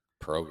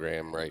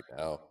program right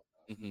now.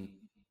 Mm-hmm.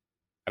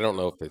 I don't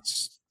know if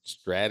it's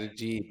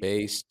strategy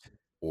based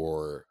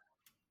or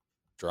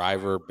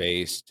driver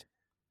based.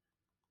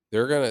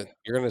 You're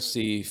gonna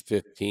see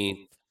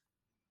 15th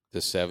to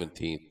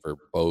 17th for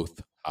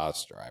both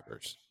Haas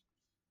drivers.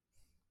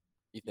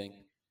 You think?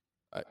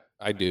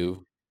 I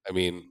do. I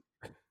mean,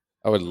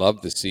 I would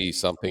love to see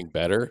something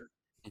better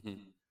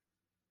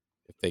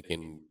if they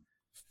can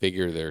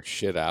figure their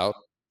shit out.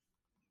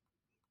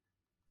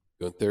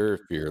 Gunther,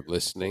 if you're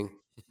listening,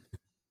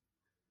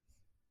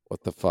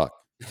 what the fuck?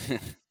 What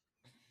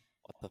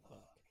the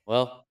fuck?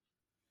 Well,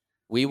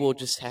 we will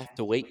just have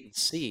to wait and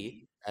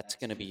see. That's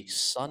going to be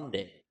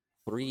Sunday,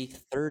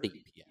 3:30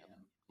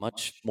 p.m.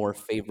 Much more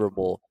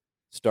favorable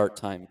start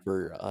time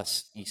for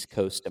us East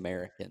Coast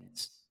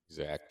Americans.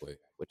 Exactly.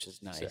 Which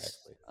is nice.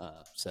 Exactly.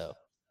 So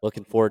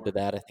looking forward to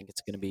that. I think it's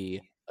going to be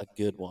a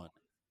good one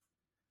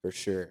for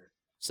sure.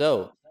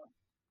 So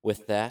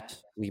with that,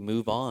 we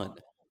move on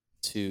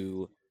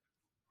to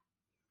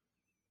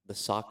the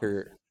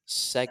soccer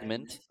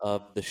segment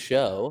of the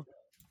show.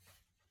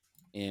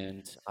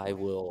 And I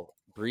will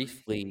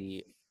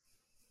briefly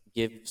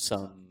give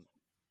some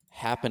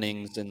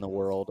happenings in the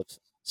world of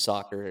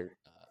soccer,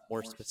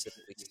 more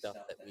specifically stuff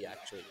that we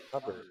actually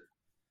cover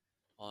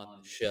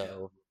on the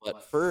show.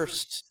 But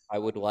first, I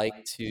would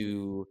like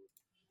to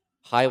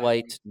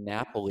highlight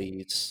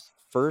Napoli's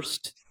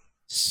first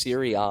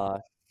Serie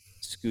A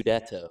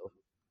Scudetto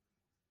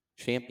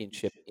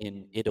championship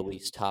in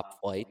Italy's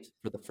top flight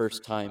for the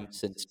first time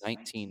since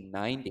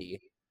 1990,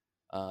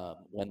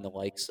 when the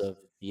likes of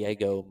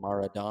Diego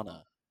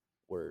Maradona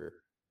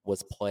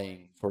was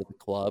playing for the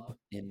club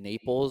in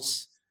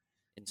Naples,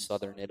 in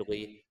southern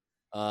Italy.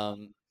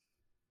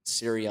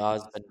 Serie A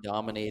has been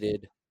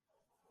dominated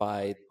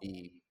by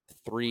the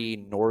three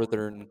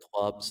northern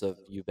clubs of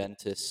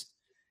Juventus,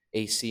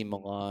 AC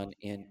Milan,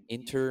 and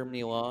Inter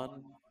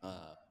Milan.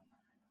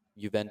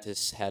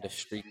 Juventus had a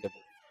streak of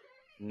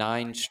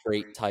 9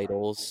 straight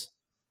titles.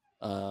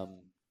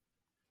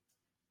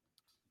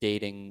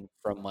 dating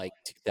from like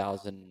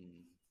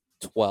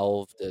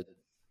 2012 to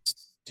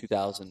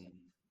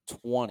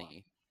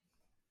 2020,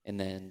 and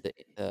then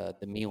the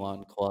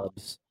Milan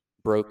clubs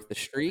broke the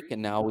streak,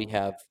 and now we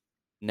have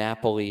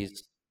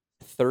Napoli's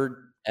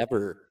third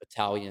ever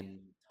Italian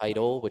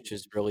title, which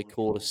is really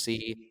cool to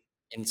see.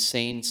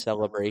 Insane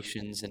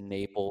celebrations in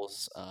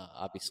Naples,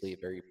 obviously a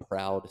very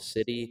proud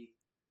city.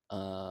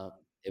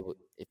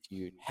 If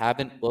you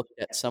haven't looked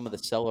at some of the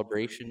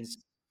celebrations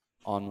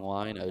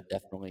online, I would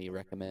definitely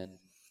recommend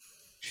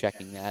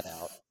checking that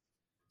out.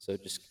 So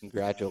just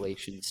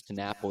congratulations to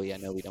Napoli. I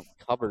know we don't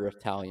cover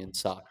Italian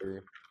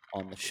soccer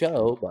on the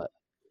show, but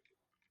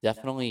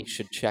definitely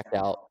should check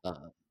out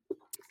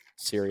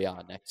Serie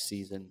A next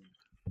season.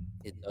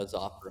 It does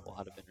offer a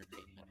lot of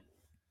entertainment.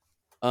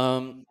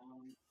 Um,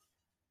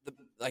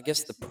 I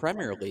guess the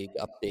Premier League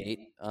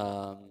update.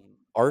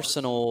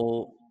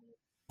 Arsenal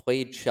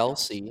played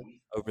Chelsea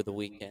over the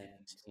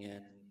weekend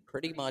and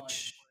pretty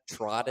much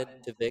trotted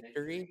to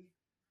victory.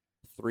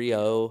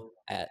 3-0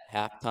 at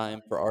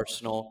halftime for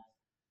Arsenal.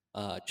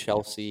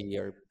 Chelsea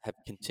have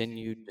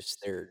continued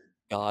just their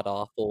god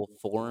awful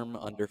form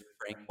under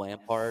Frank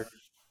Lampard.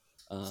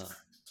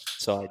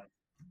 So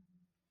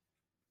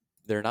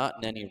they're not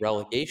in any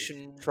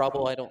relegation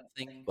trouble, I don't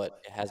think,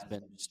 but it has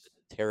been just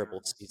a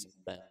terrible season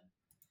for them.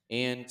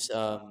 And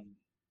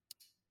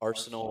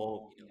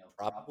Arsenal,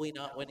 probably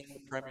not winning the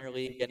Premier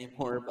League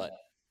anymore, but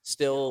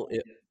still,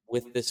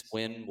 with this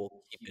win,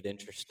 we'll keep it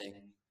interesting.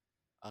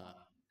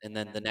 And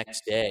then the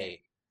next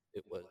day,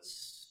 it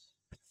was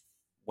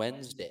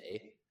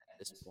Wednesday at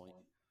this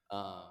point.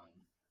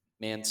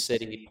 Man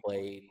City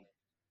played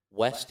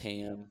West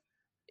Ham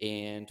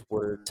and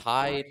were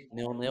tied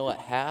 0-0 at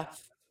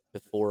half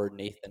before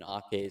Nathan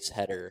Ake's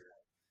header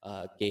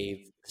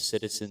gave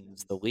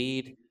Citizens the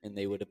lead, and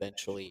they would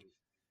eventually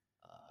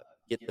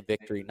get the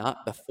victory,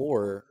 not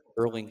before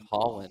Erling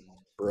Haaland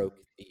broke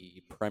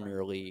the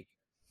Premier League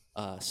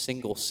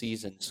single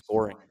season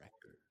scoring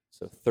record.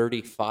 So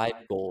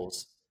 35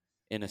 goals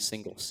in a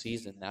single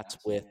season. That's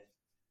with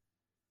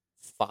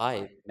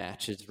 5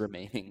 matches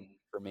remaining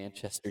for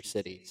Manchester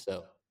City.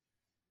 So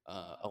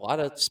a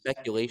lot of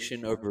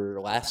speculation over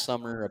last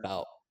summer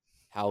about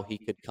how he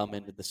could come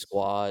into the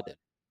squad and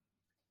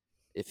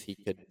if he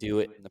could do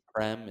it in the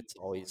Prem. It's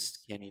always,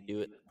 can he do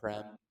it in the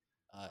Prem?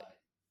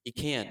 He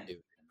can do it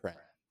in the Prem.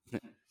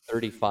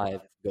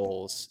 35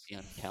 goals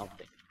and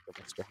counting for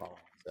Mr. Haaland.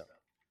 So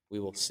we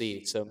will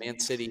see. So Man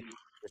City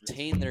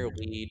retain their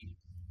lead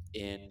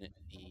in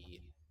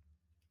the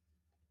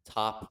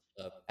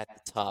at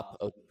the top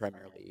of the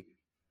Premier League.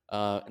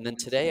 And then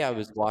today I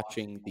was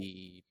watching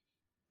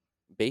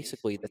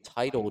basically the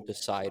title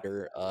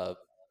decider of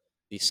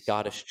the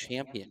Scottish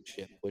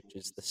Championship, which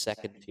is the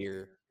second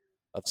tier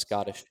of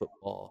Scottish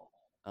football,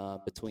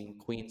 between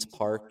Queen's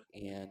Park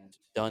and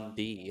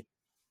Dundee,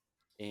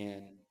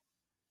 and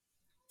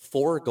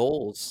 4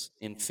 goals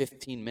in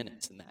 15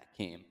 minutes in that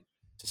game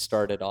to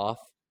start it off,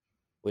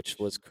 which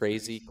was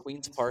crazy.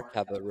 Queen's Park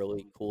have a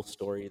really cool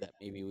story that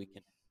maybe we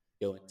can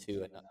go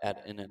into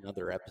in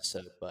another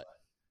episode, but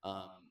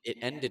it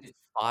ended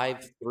 5-3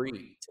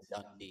 to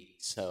Dundee,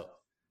 so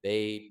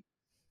they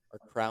are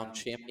crowned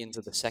champions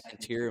of the second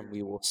tier, and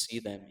we will see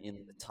them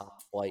in the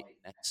top flight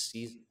next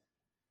season.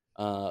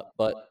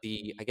 But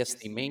I guess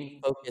the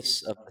main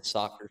focus of the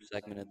soccer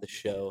segment of the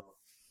show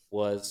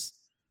was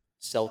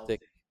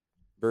Celtic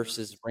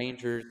versus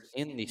Rangers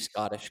in the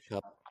Scottish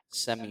Cup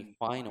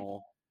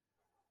semi-final.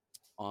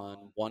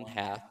 On one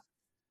half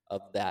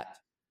of that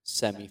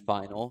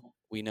semi-final,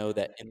 we know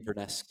that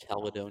Inverness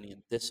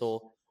Caledonian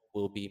Thistle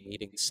will be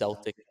meeting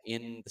Celtic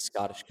in the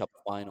Scottish Cup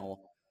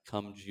final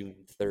come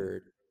June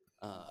 3rd,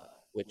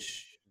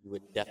 which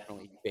would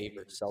definitely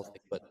favor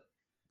Celtic. But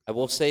I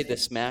will say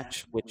this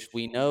match, which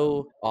we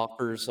know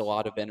offers a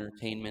lot of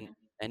entertainment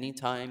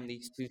anytime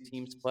these two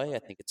teams play, I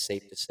think it's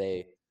safe to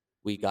say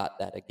we got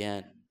that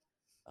again.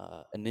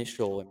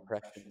 Initial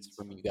impressions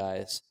from you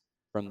guys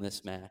from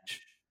this match?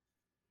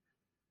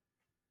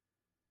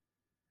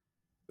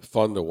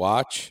 Fun to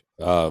watch.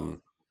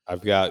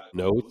 I've got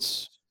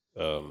notes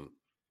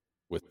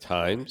with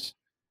times.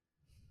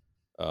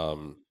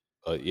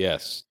 But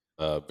yes,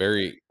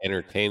 very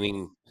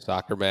entertaining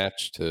soccer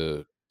match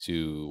to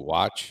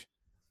watch.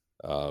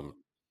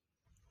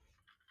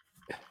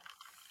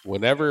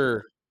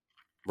 Whenever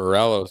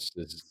Morelos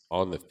is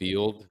on the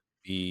field,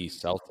 the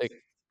Celtic,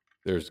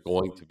 there's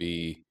going to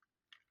be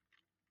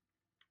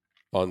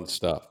fun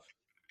stuff.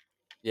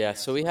 Yeah,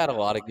 so we had a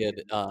lot of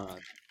good,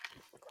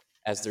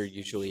 as there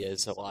usually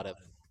is, a lot of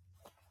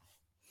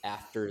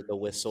after the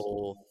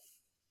whistle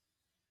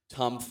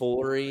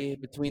tomfoolery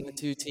between the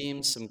two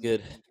teams, some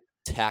good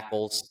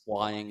tackles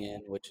flying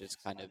in, which is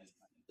kind of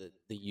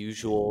the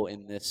usual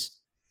in this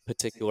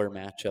particular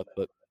matchup.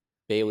 But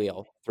Bailey,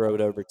 I'll throw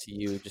it over to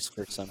you just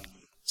for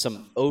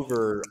some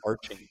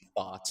overarching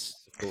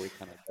thoughts before we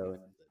kind of go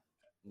into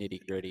the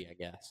nitty gritty, I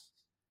guess.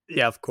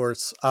 Yeah, of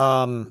course.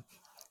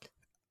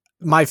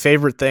 My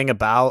favorite thing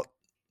about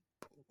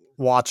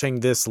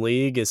watching this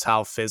league is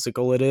how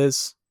physical it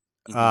is.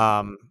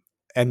 Mhm.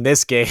 And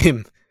this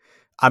game,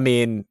 I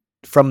mean,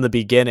 from the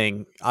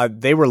beginning,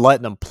 they were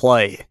letting them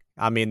play.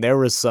 I mean, there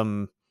was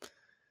some,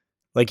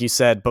 like you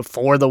said,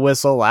 before the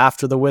whistle,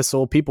 after the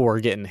whistle, people were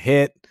getting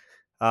hit.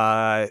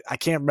 I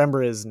can't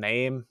remember his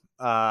name.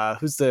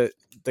 Who's the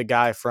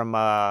guy from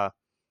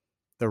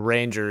the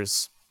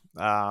Rangers?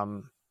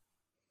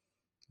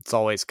 It's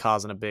always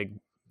causing a big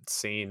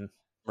scene.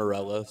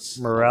 Morelos.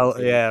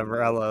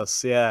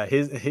 Morelos. Yeah,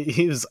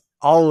 he was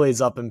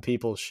always up in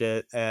people's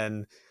shit,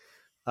 and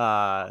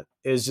it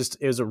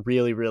was a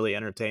really, really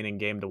entertaining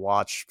game to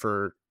watch.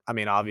 For, I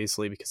mean,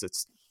 obviously because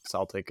it's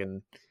Celtic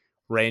and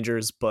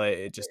Rangers, but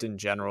it just in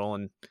general,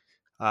 and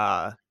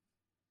it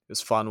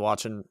was fun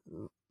watching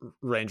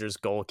Rangers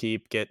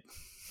goalkeep get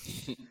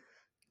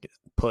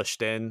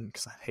pushed in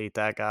because I hate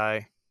that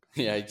guy.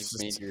 Yeah,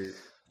 you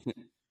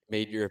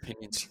made your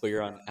opinions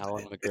clear on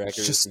Alan McGregor.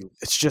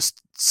 It's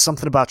just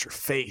something about your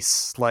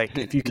face. Like,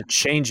 if you could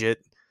change it,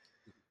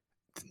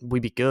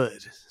 we'd be good.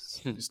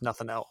 There's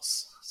nothing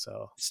else.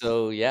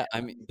 So yeah,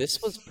 I mean,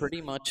 this was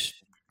pretty much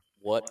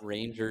what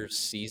Rangers'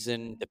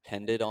 season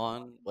depended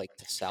on, like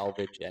to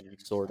salvage any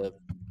sort of,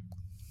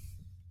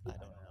 I don't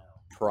know,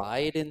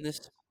 pride in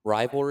this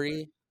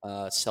rivalry.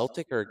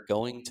 Celtic are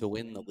going to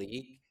win the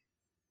league,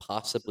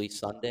 possibly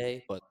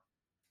Sunday, but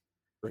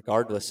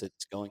regardless,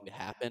 it's going to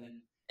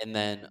happen. And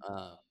then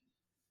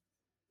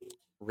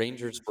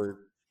Rangers were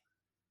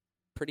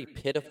pretty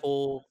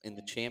pitiful in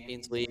the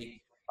Champions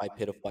League. By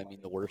pitiful, I mean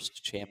the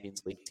worst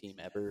Champions League team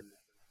ever.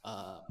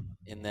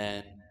 And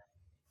then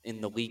in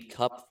the League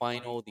Cup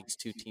final, these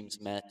two teams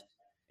met,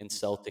 and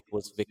Celtic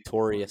was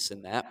victorious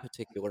in that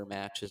particular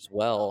match as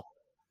well.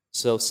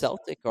 So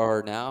Celtic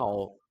are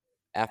now,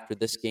 after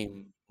this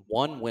game,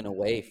 one win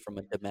away from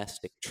a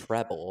domestic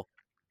treble,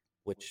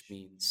 which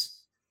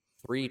means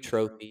 3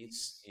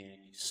 trophies,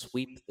 and you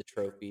sweep the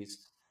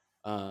trophies.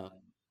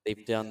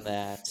 They've done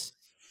that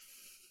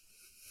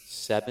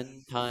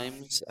 7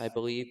 times, I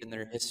believe, in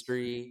their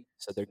history.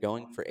 So they're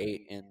going for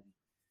 8. And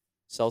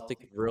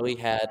Celtic really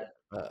had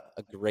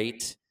a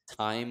great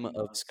time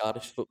of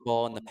Scottish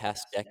football in the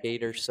past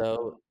decade or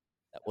so.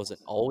 That wasn't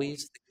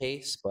always the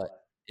case, but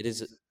it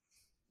is.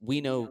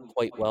 We know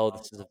quite well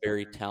this is a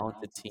very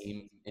talented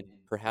team, and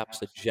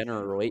perhaps a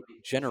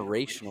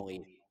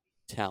generationally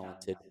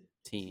talented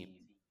team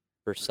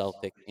for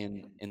Celtic.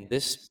 And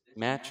this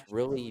match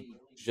really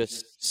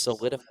just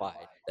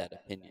solidified that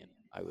opinion,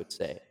 I would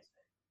say.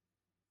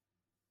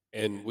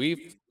 And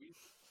we've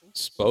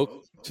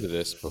spoke to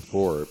this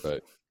before,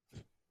 but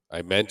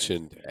I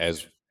mentioned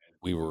as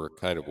we were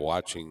kind of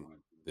watching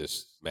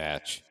this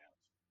match,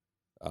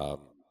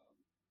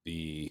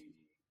 the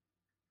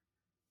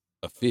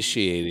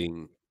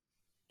officiating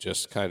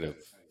just kind of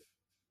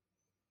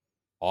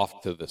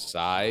off to the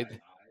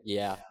side.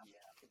 Yeah,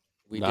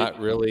 Not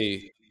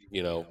really,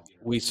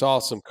 we saw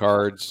some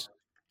cards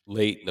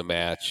late in the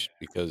match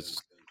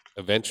because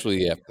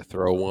eventually you have to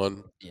throw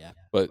one. Yeah.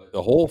 But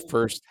the whole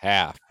first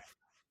half,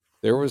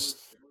 there was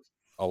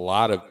a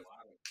lot of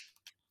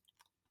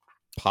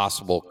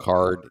possible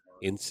card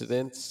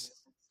incidents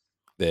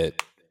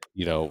that,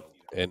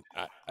 and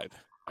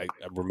I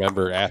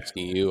remember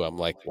asking you, I'm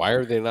like, why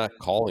are they not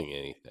calling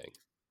anything?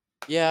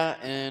 Yeah,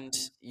 and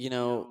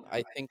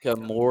I think a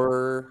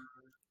more,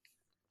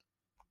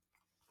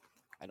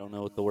 I don't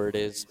know what the word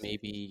is,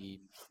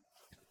 maybe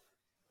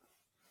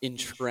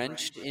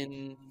entrenched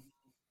in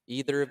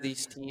either of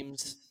these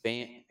teams,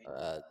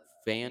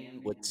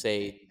 fan would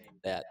say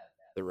that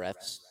the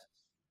refs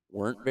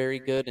weren't very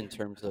good in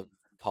terms of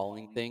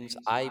calling things.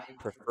 I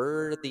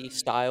prefer the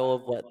style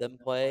of let them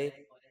play.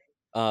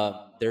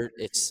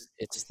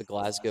 It's the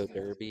Glasgow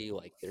Derby.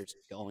 Like, there's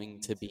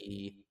going to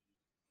be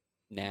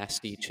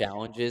nasty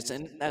challenges,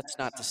 and that's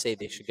not to say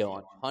they should go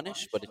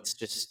unpunished, but it's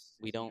just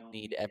we don't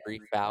need every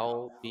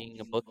foul being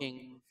a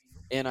booking.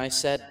 And I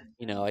said,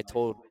 I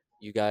told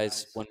you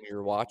guys when we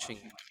were watching,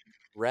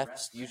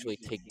 refs usually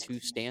take 2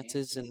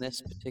 stances in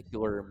this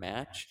particular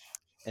match,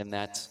 and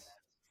that's,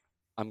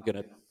 I'm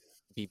gonna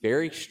be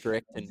very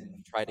strict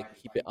and try to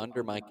keep it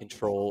under my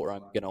control, or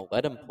I'm gonna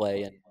let them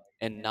play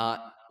and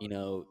not,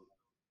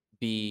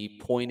 be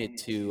pointed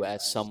to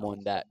as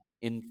someone that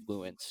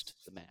influenced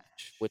the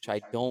match, which I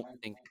don't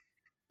think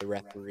the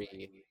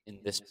referee in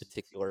this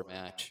particular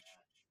match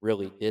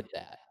really did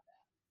that.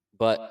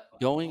 But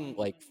going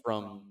like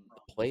from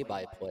the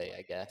play-by-play,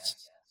 I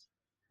guess,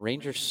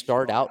 Rangers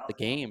start out the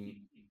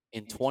game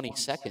in 20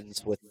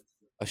 seconds with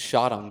a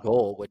shot on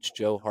goal, which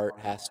Joe Hart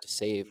has to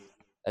save.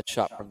 That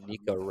shot from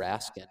Nico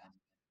Raskin.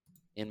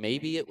 And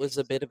maybe it was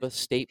a bit of a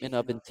statement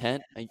of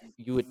intent.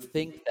 You would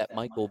think that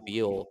Michael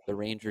Beale, the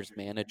Rangers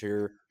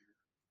manager,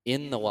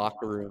 in the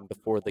locker room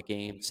before the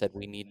game said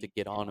we need to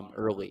get on them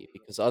early,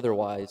 because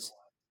otherwise,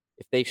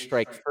 if they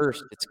strike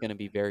first, it's going to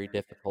be very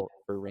difficult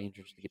for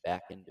Rangers to get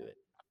back into it.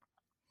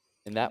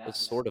 And that was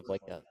sort of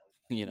like a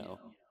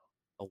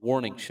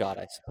warning shot,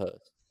 I suppose.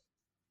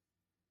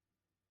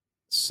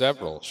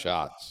 Several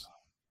shots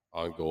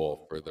on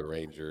goal for the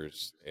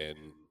Rangers and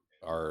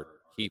our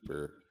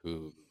keeper,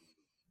 who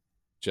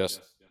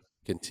just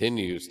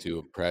continues to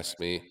impress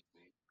me.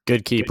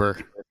 Good keeper.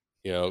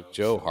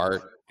 Joe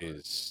Hart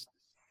is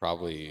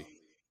probably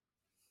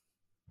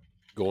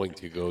going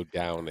to go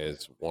down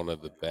as one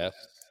of the best.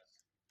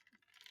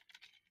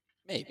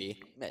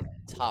 Maybe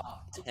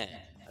top 10,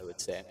 I would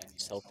say. I mean,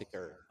 Celtic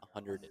are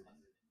 100 and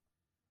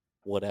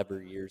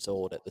whatever years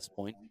old at this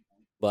point.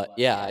 But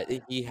yeah,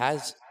 he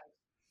has.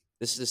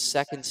 This is his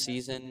second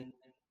season.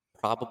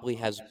 Probably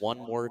has one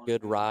more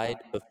good ride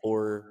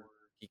before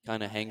he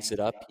kind of hangs it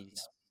up.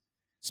 He's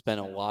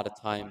spent a lot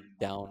of time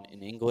down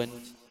in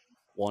England,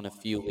 won a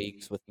few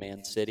leagues with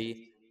Man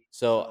City.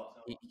 So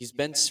he's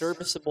been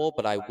serviceable,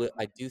 but I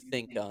do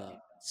think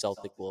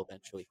Celtic will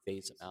eventually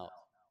phase him out.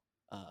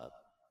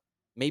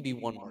 Maybe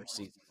one more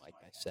season, like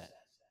I said.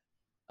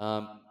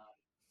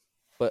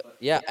 But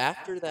yeah,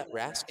 after that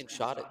Raskin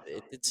shot,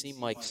 it did seem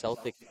like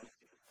Celtic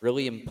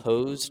really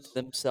imposed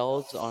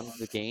themselves on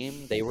the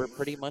game. They were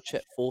pretty much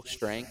at full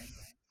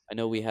strength. I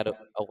know we had a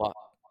lot.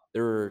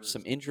 There were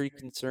some injury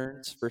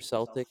concerns for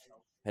Celtic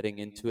heading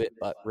into it,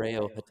 but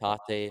Reo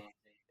Hatate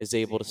is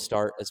able to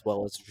start, as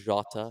well as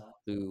Jota,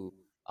 who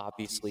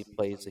obviously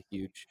plays a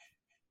huge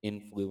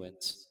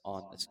influence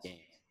on this game.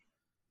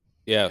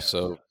 Yeah,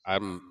 so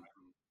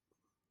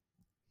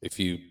if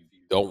you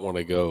don't want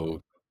to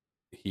go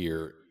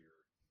here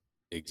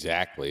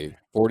exactly,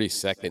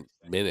 42nd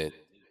minute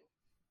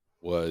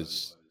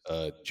was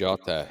a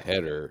Jota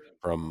header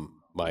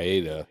from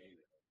Maeda,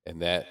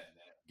 and that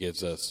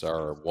gives us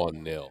our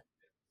 1-0.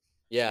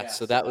 Yeah,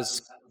 so that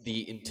was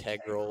the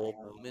integral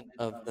moment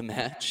of the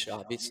match,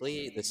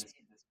 obviously. This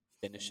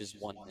finishes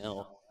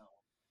 1-0.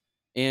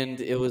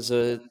 And it was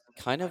a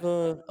kind of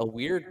a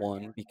weird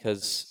one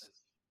because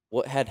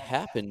what had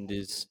happened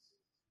is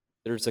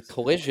there's a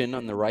collision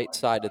on the right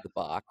side of the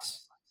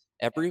box.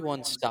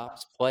 Everyone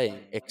stops playing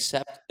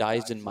except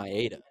Daisen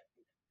Maeda,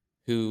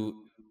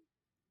 who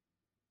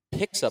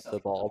picks up the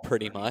ball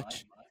pretty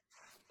much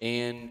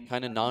and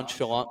kind of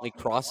nonchalantly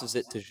crosses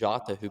it to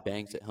Jota, who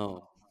bangs it home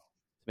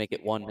to make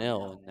it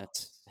 1-0. And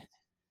that's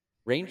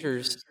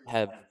Rangers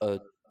have a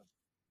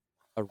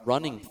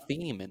running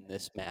theme in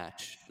this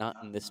match, not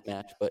in this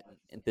match, but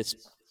in this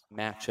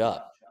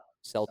matchup,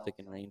 Celtic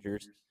and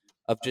Rangers,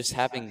 of just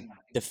having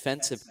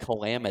defensive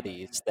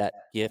calamities that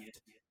gift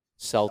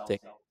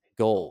Celtic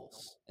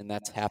goals. And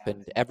that's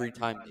happened every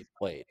time they've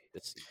played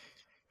this season.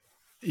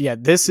 Yeah,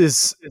 this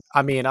is.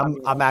 I mean,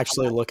 I'm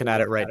actually looking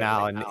at it right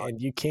now, and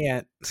you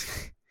can't.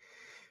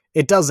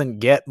 It doesn't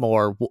get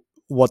more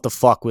what the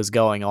fuck was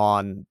going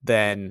on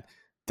than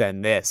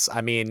this.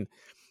 I mean,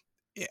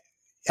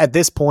 at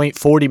this point,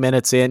 40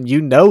 minutes in,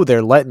 you know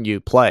they're letting you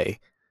play.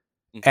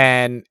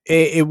 And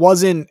it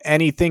wasn't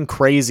anything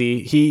crazy.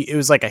 It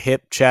was like a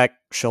hip check,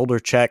 shoulder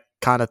check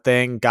kind of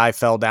thing. Guy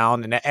fell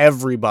down, and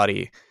every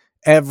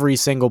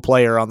single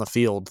player on the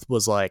field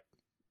was like,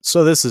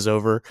 so this is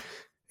over,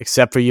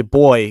 except for your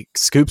boy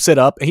scoops it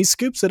up. And he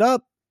scoops it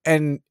up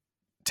and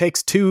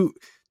takes two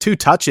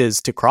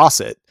touches to cross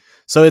it.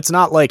 So it's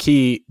not like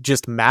he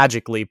just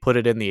magically put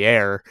it in the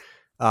air.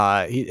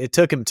 It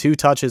took him 2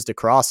 touches to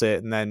cross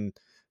it, and then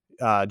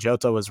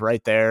Jota was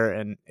right there,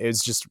 and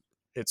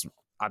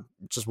I'm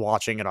just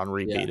watching it on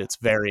repeat. Yeah. It's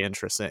very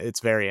interesting. It's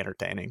very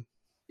entertaining.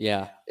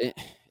 Yeah,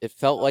 it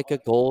felt like a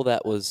goal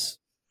that was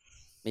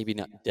maybe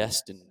not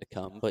destined to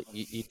come, but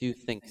you do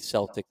think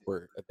Celtic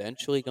were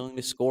eventually going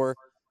to score.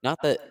 Not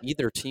that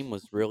either team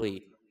was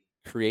really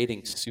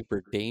creating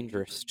super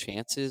dangerous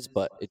chances,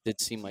 but it did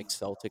seem like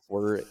Celtic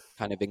were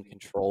kind of in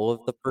control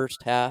of the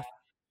first half.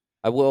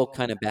 I will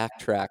kind of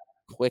backtrack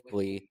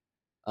quickly.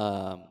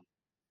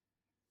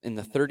 In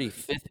the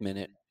 35th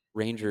minute,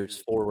 Rangers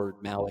forward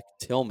Malik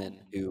Tillman,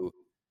 who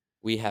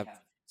we have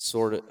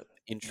sort of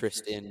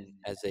interest in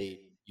as a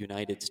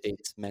United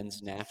States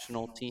men's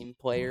national team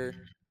player,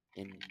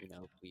 and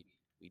we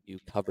do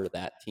cover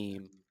that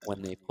team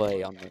when they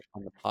play on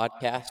the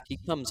podcast. He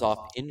comes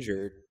off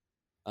injured,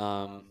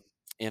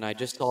 and I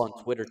just saw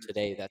on Twitter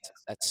today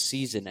that's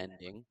season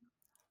ending,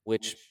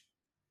 which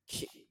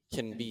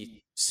can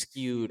be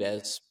skewed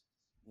as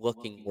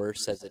looking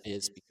worse as it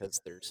is because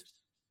there's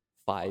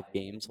 5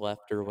 games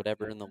left or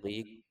whatever in the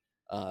league,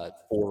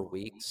 4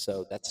 weeks.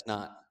 So that's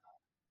not.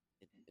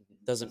 It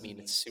doesn't mean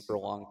it's super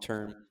long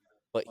term.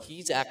 But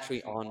he's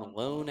actually on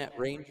loan at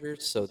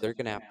Rangers, so they're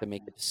going to have to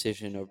make a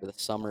decision over the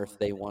summer if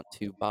they want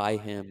to buy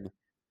him,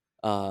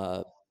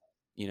 for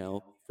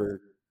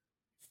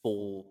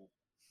full,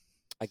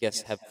 I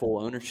guess, have full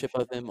ownership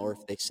of him, or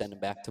if they send him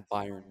back to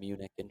Bayern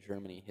Munich in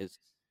Germany, his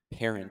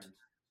parent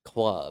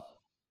club.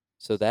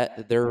 So that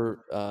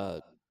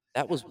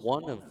was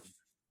one of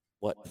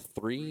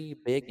 3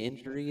 big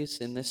injuries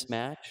in this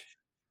match.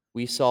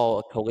 We saw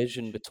a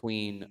collision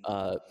between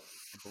I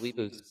believe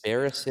it was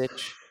Barisic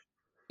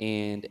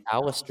and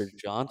Alistair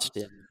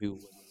Johnston, who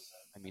was,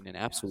 an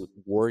absolute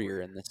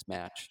warrior in this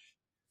match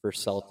for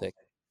Celtic.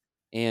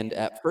 And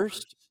at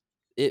first,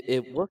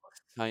 it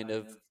looked kind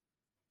of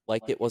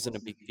like it wasn't a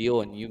big deal.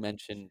 And you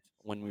mentioned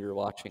when we were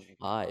watching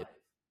live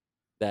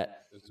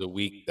that it was a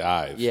weak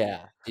dive.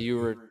 Yeah, you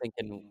were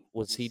thinking,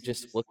 was he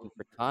just looking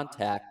for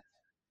contact?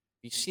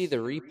 You see the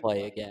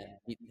replay again.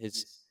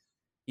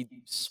 He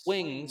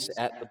swings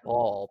at the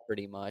ball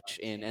pretty much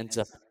and ends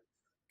up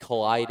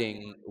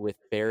colliding with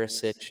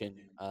Barisic and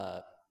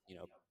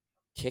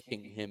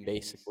kicking him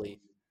basically.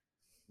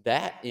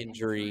 That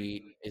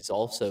injury is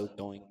also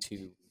going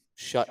to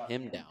shut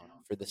him down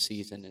for the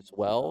season as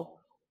well.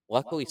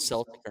 Luckily,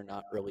 Celtic are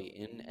not really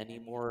in any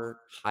more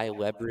high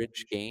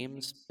leverage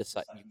games.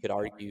 Besides, you could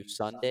argue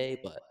Sunday,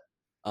 but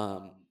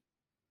um,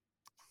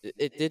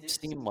 it did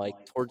seem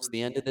like towards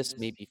the end of this,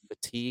 maybe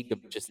fatigue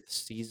of just the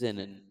season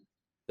and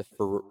the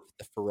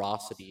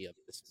ferocity of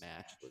this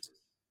match was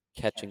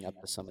catching up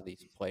to some of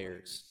these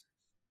players.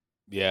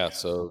 Yeah,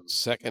 so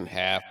second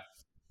half,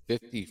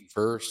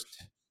 51st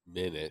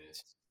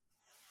minute,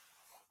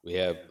 we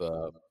have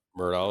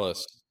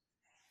Morales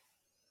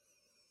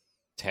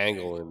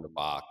tangle in the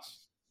box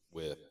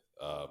with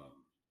I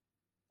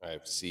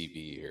have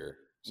CB here,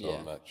 so Yeah.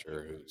 I'm not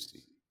sure who's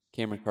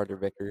Cameron Carter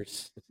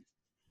Vickers.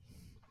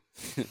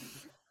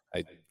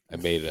 I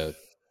made a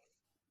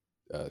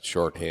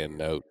shorthand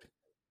note,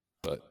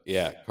 but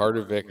yeah,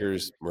 Carter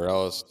Vickers,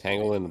 Morales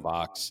tangle in the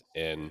box,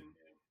 and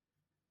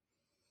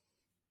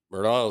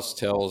Morales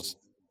tells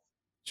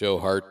Joe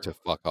Hart to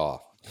fuck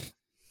off.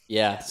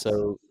 Yeah,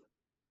 so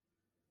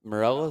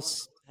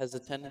Morelos has a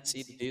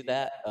tendency to do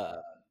that.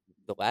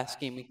 The last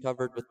game we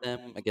covered with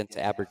them against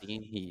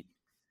Aberdeen, he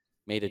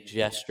made a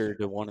gesture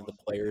to one of the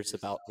players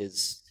about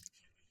his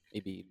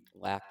maybe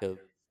lack of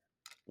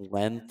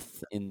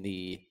length in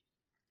the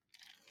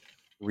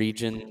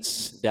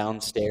regions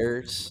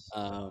downstairs,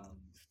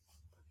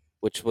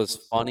 which was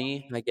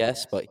funny, I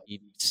guess, but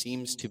he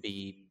seems to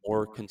be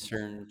more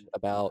concerned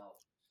about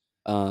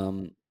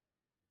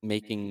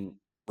making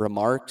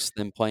remarks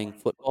than playing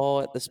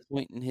football at this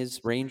point in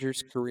his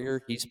Rangers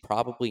career. He's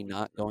probably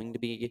not going to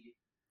be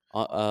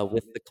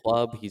with the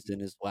club. He's in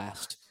his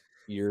last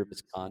year of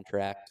his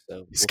contract,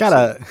 so He's we'll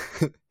got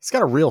see. he's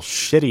got a real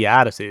shitty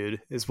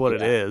attitude, is what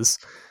it Yeah. is,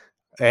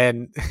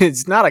 and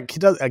it's not he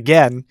doesn't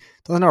have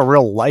a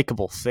real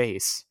likable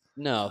face.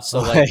 No, so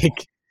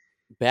Like,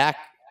 back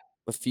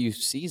a few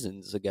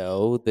seasons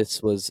ago,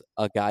 this was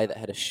a guy that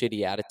had a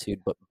shitty attitude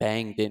but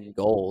banged in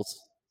goals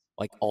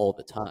like all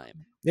the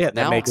time. yeah, that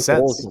Now makes the sense.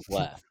 goals have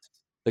left.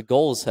 The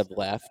goals have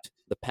left.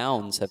 The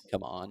pounds have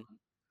come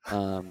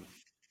on.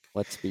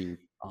 Let's be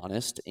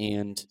honest,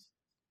 and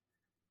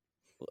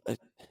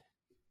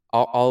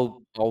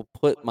I'll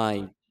put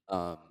my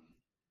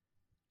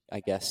I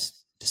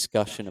guess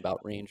discussion about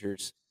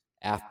Rangers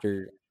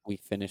after we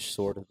finish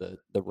sort of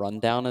the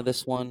rundown of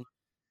this one.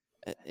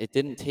 It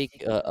didn't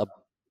take a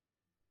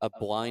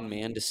blind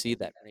man to see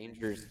that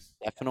Rangers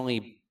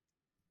definitely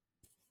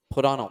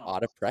put on a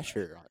lot of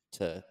pressure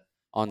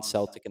on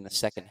Celtic in the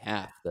second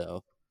half,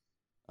 though.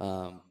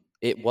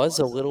 It was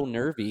a little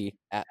nervy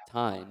at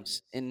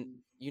times, and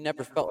you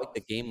never felt like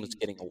the game was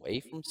getting away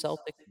from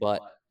Celtic,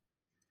 but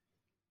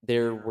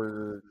there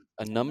were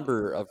a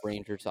number of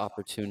Rangers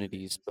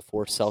opportunities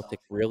before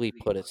Celtic really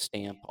put a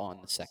stamp on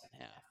the second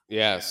half.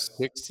 Yeah,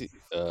 60th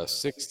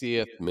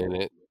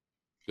minute,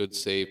 good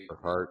save for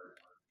Hart,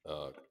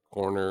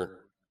 corner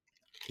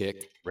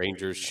kick,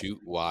 Rangers shoot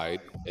wide,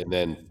 and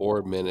then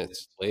 4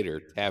 minutes later,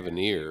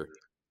 Tavernier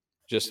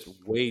just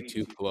way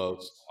too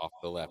close off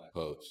the left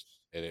post,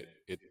 and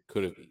it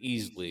could have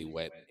easily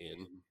went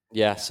in.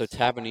 Yeah, so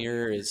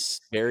Tavernier is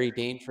very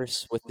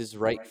dangerous with his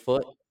right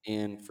foot,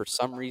 and for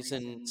some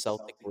reason,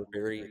 Celtic were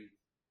very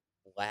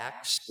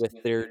lax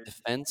with their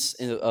defense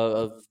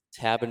of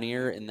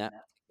Tavernier in that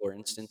particular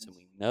instance, and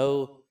we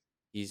know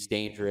he's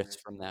dangerous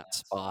from that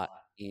spot,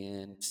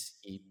 and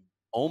he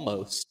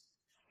almost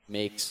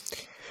makes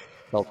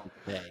Celtic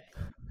pay.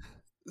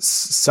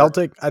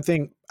 Celtic, I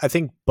think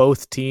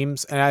both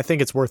teams, and I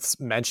think it's worth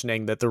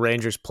mentioning that the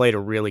Rangers played a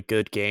really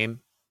good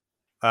game.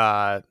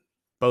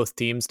 Both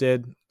teams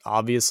did,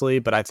 obviously,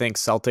 but I think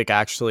Celtic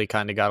actually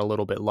kind of got a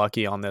little bit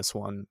lucky on this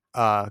one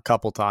a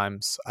couple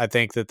times. I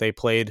think that they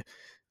played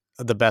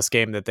the best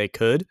game that they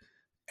could,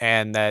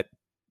 and that,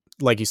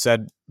 like you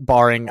said,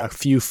 barring a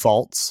few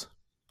faults,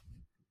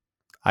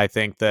 I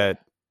think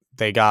that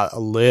they got a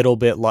little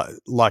bit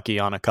lucky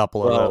on a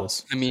couple of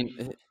those. I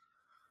mean,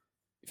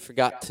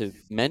 forgot to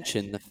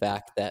mention the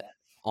fact that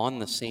on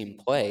the same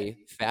play,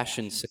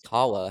 Fashion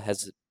Sakala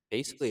has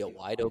basically a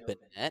wide open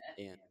net,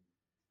 and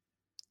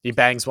he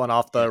bangs one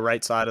off the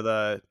right side of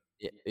the,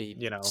 he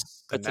the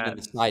puts it in net.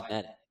 the side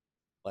net.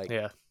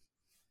 Yeah.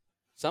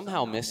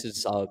 Somehow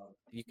misses.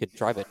 You could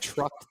drive a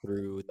truck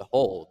through the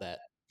hole that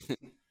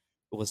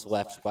was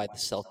left by the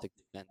Celtic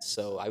defense.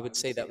 So I would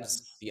say that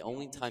was the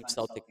only time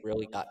Celtic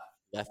really got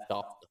left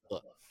off the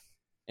hook.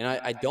 And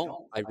I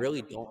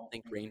really don't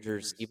think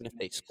Rangers, even if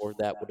they scored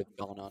that, would have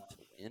gone on to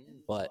win.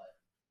 But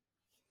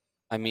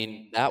I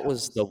mean, that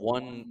was the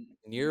one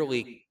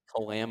nearly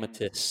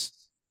calamitous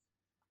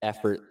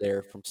effort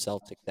there from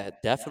Celtic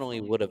that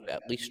definitely would have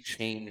at least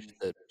changed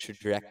the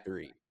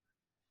trajectory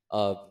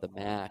of the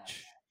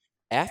match.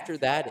 After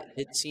that, it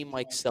did seem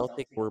like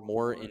Celtic were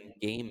more in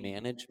game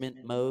management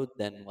mode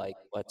than like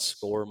let's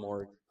score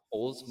more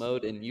goals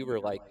mode. And you were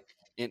like,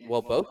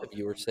 both of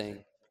you were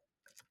saying,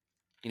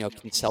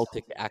 can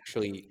Celtic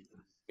actually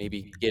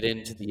maybe get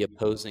into the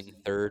opposing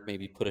third,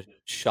 maybe put a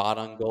shot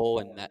on goal,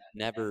 and that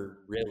never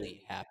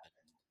really happened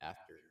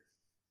after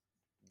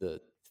the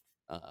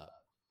uh,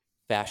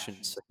 fashion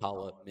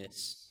Sakala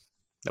miss.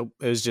 Nope,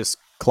 it was just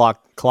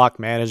clock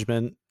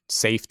management,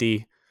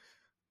 safety.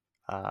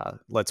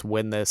 Let's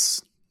win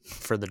this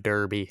for the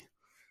Derby,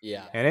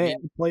 Yeah, and I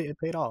mean, it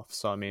paid off.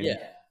 So I mean, yeah,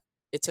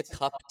 it's a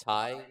cup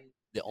tie.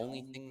 The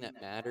only thing that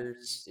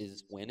matters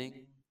is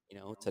winning.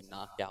 It's a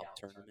knockout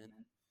tournament.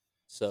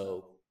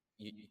 So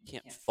you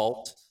can't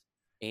fault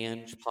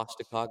Ange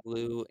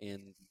Postecoglou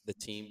and the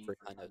team for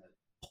kind of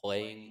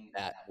playing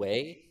that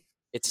way.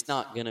 It's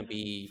not going to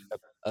be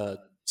a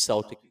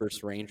Celtic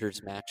versus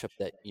Rangers matchup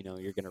that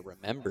you're going to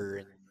remember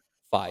in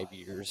 5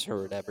 years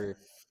or whatever,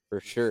 for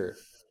sure.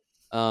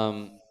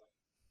 Um,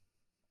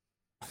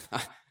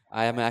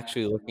 I am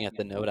actually looking at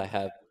the note I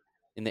have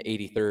in the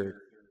 83rd.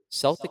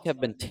 Celtic have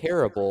been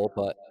terrible,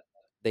 but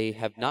they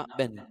have not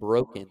been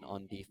broken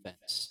on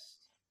defense.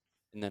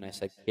 And then I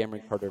said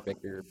Cameron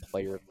Carter-Vicker,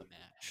 player of the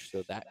match.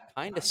 So that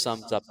kind of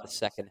sums up the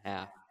second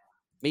half.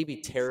 Maybe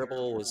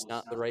terrible was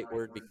not the right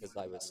word because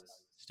I was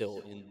still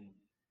in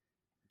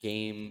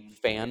game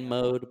fan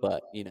mode,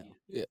 but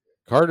Yeah.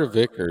 Carter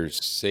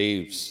Vickers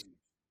saves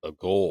a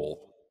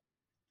goal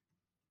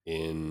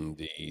in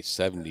the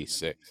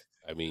 76th.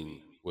 I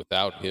mean,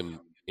 without him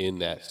in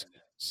that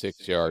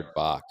 6-yard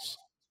box,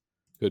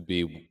 could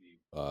be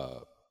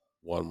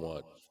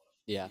 1-1.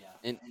 yeah.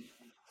 And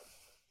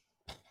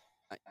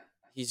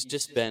he's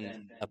just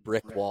been a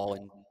brick wall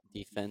in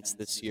defense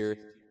this year.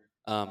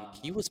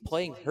 He was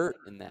playing hurt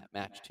in that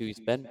match too. He's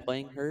been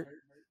playing hurt.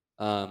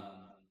 Um,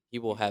 he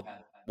will have.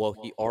 Well,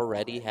 he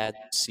already had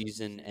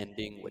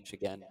season-ending, which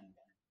again,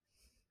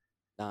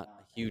 not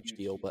a huge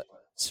deal, but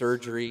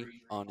surgery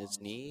on his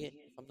knee,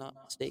 if I'm not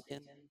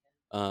mistaken.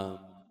 Um,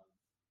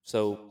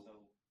 so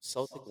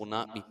Celtic will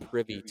not be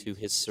privy to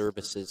his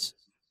services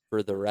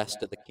for the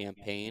rest of the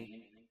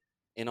campaign.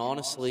 And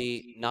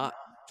honestly, not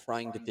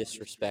trying to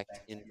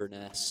disrespect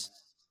Inverness,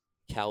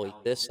 Cali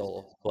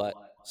Thistle, but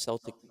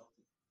Celtic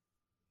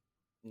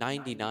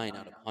 99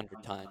 out of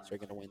 100 times are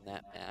going to win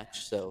that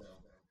match. So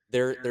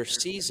their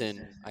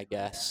season, I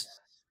guess,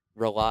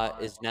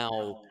 is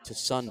now to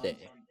Sunday,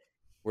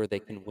 where they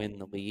can win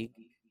the league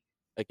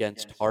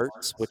against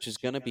Hearts, which is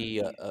going to be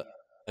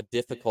a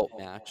difficult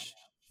match.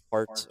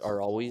 Hearts are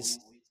always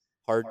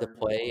hard to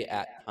play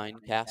at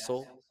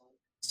Tynecastle,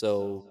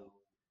 so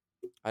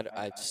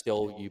I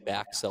still you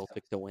back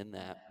Celtic to win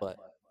that. But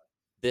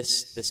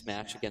this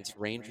match against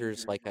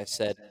Rangers, like I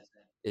said,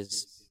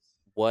 is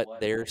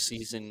what their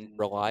season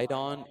relied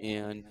on,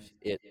 and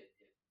it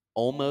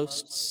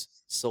almost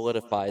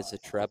solidifies a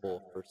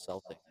treble for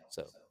Celtic.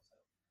 So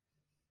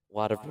a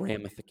lot of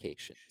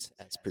ramifications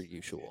as per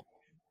usual.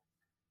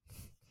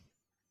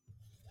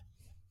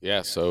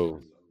 Yeah,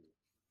 so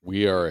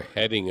we are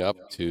heading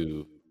up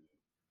to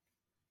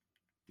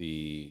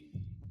the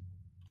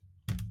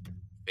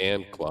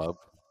fan club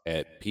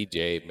at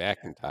PJ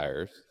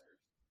McIntyre's.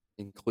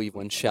 In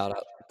Cleveland, shout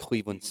out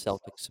Cleveland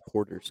Celtic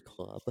Supporters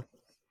Club.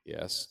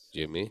 Yes,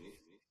 Jimmy.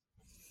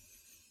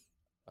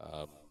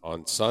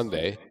 On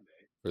Sunday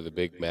for the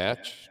big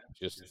match.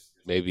 Just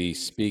maybe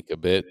speak a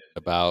bit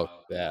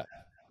about the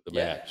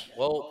match.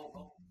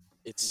 Well,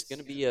 it's going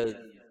to be a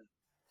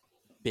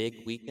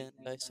big weekend,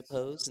 I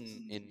suppose,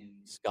 in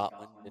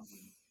Scotland and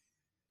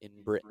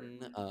in Britain.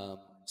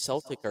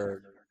 Celtic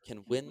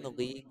can win the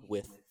league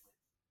with,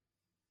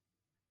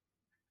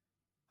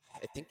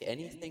 I think,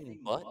 anything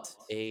but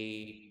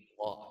a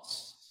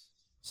loss.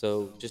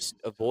 So just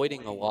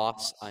avoiding a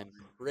loss, I'm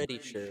pretty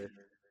sure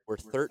we're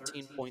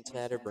 13 points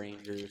ahead of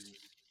Rangers,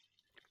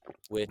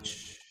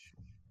 which,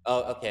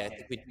 oh, okay, I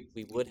think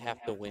we would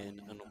have to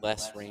win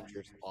unless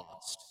Rangers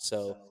lost.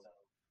 So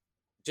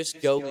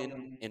just go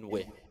in and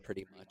win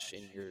pretty much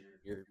in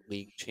your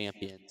league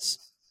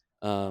champions.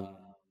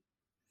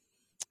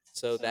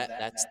 So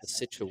that's the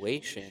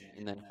situation.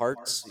 And then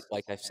Hearts,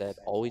 like I said,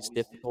 always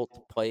difficult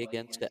to play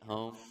against at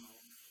home.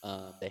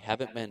 They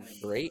haven't been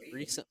great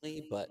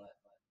recently, but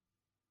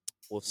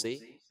we'll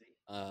see.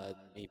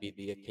 Maybe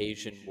the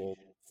occasion will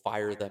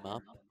fire them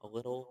up a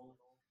little.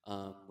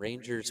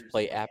 Rangers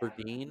play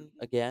Aberdeen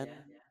again.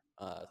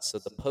 So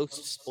the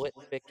post-split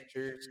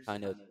fixtures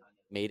kind of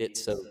made it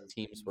so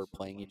teams were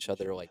playing each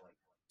other like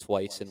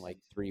twice in like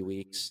 3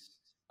 weeks.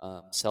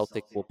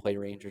 Celtic will play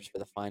Rangers for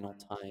the final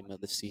time of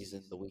the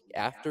season the week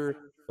after.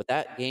 But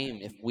that game,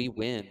 if we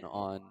win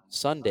on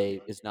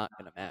Sunday, is not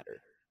going to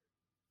matter.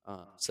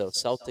 So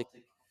Celtic,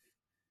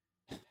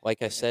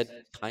 like I said,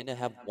 kind of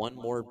have one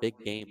more big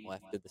game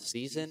left of the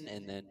season,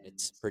 and then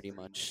it's pretty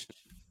much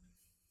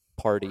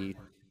party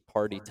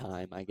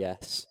time, I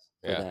guess,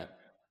 for them.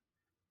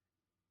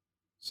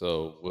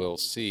 So we'll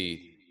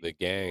see the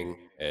gang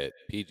at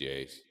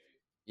PJ's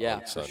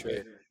on For Sunday.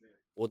 sure.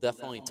 We'll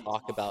definitely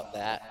talk about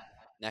that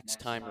next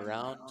time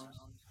around.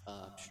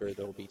 I'm sure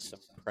there'll be some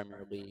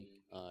Premier League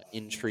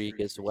intrigue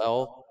as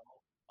well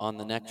on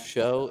the next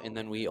show. And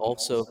then we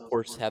also, of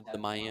course, have the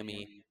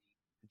Miami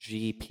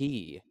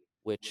GP,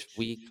 which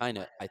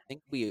I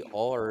think we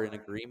all are in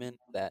agreement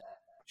that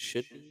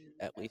should be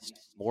at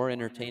least more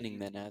entertaining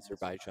than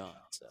Azerbaijan.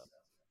 So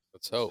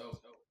Let's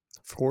hope.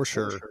 For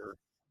sure.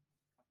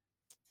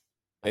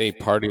 Any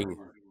parting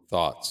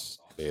thoughts,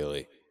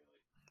 Bailey?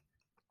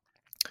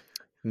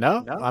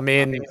 No, I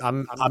mean,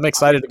 I'm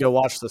excited to go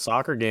watch the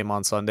soccer game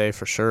on Sunday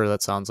for sure.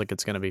 That sounds like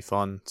it's going to be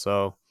fun.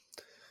 So,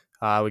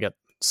 we got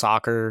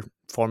soccer,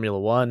 Formula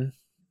One.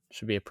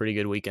 Should be a pretty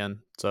good weekend.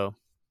 So,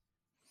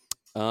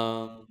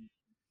 shout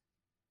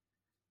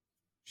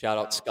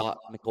out Scott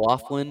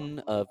McLaughlin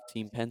of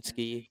Team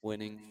Penske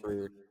winning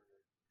for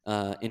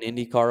an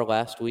IndyCar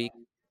last week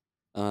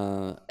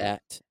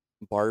at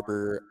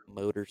Barber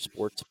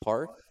Motorsports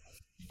Park.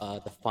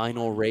 The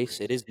final race,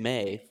 it is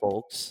May,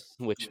 folks,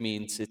 which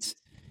means it's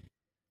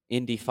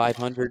Indy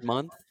 500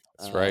 month.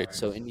 That's right.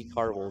 So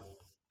IndyCar will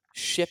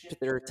shift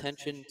their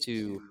attention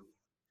to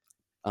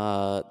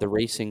the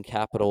racing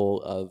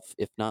capital of,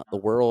 if not the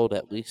world,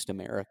 at least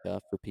America,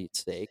 for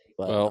Pete's sake.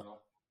 But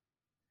Well,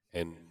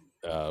 and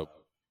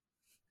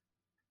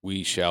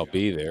we shall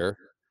be there,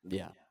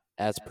 yeah,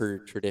 as per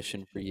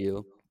tradition for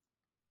you.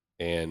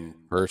 and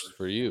first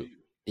for you.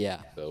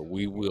 Yeah, So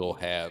we will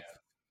have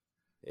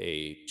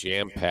a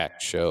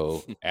jam-packed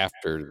show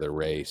after the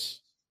race.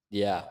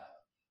 yeah,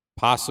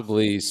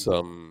 Possibly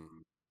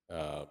some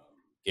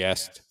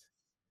guest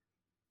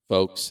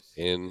folks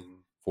in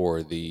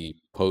for the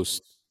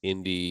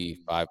post-Indy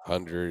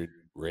 500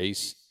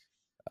 race.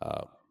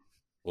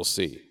 We'll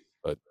see,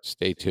 but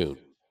stay tuned.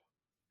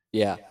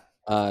 yeah.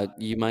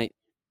 You might,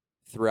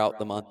 throughout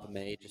the month of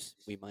May,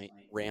 we might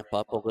ramp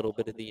up a little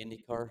bit of the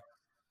IndyCar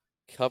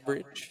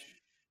coverage,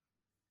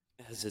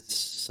 as it's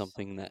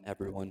something that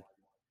everyone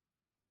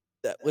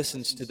that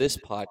listens to this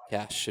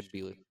podcast should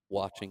be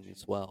watching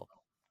as well.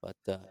 But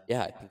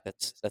yeah, I think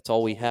that's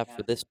all we have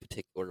for this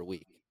particular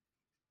week.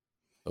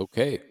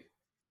 Okay,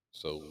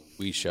 so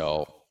we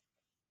shall,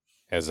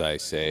 as I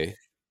say,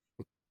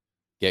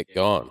 get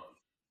gone.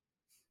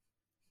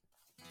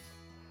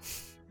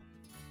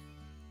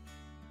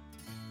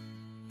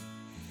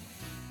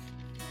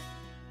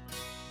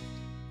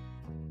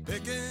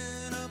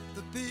 Picking up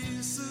the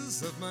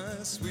pieces of my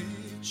sweet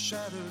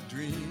shattered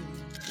dream.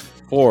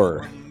 For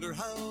Wonder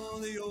how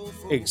the old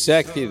folks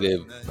executive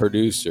done that.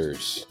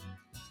 producers,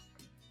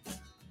 Her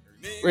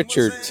name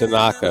Richard was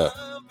Tanaka, Anna,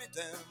 I'll be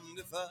damned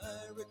if I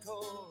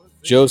recall her face.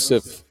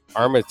 Joseph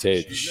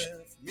Armitage, She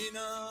left me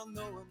not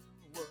knowing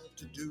what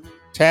to do.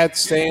 Tad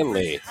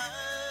Stanley.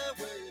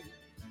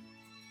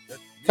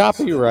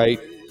 Copyright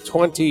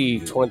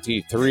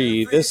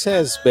 2023. This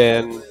has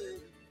been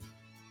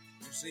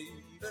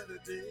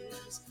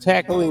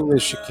Tackling the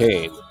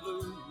Chicane.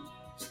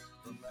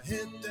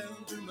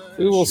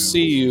 We will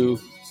see you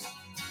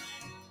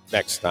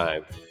next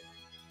time.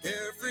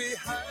 Every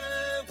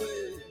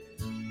highway,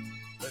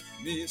 let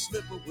me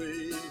slip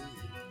away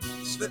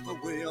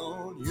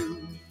on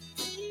you.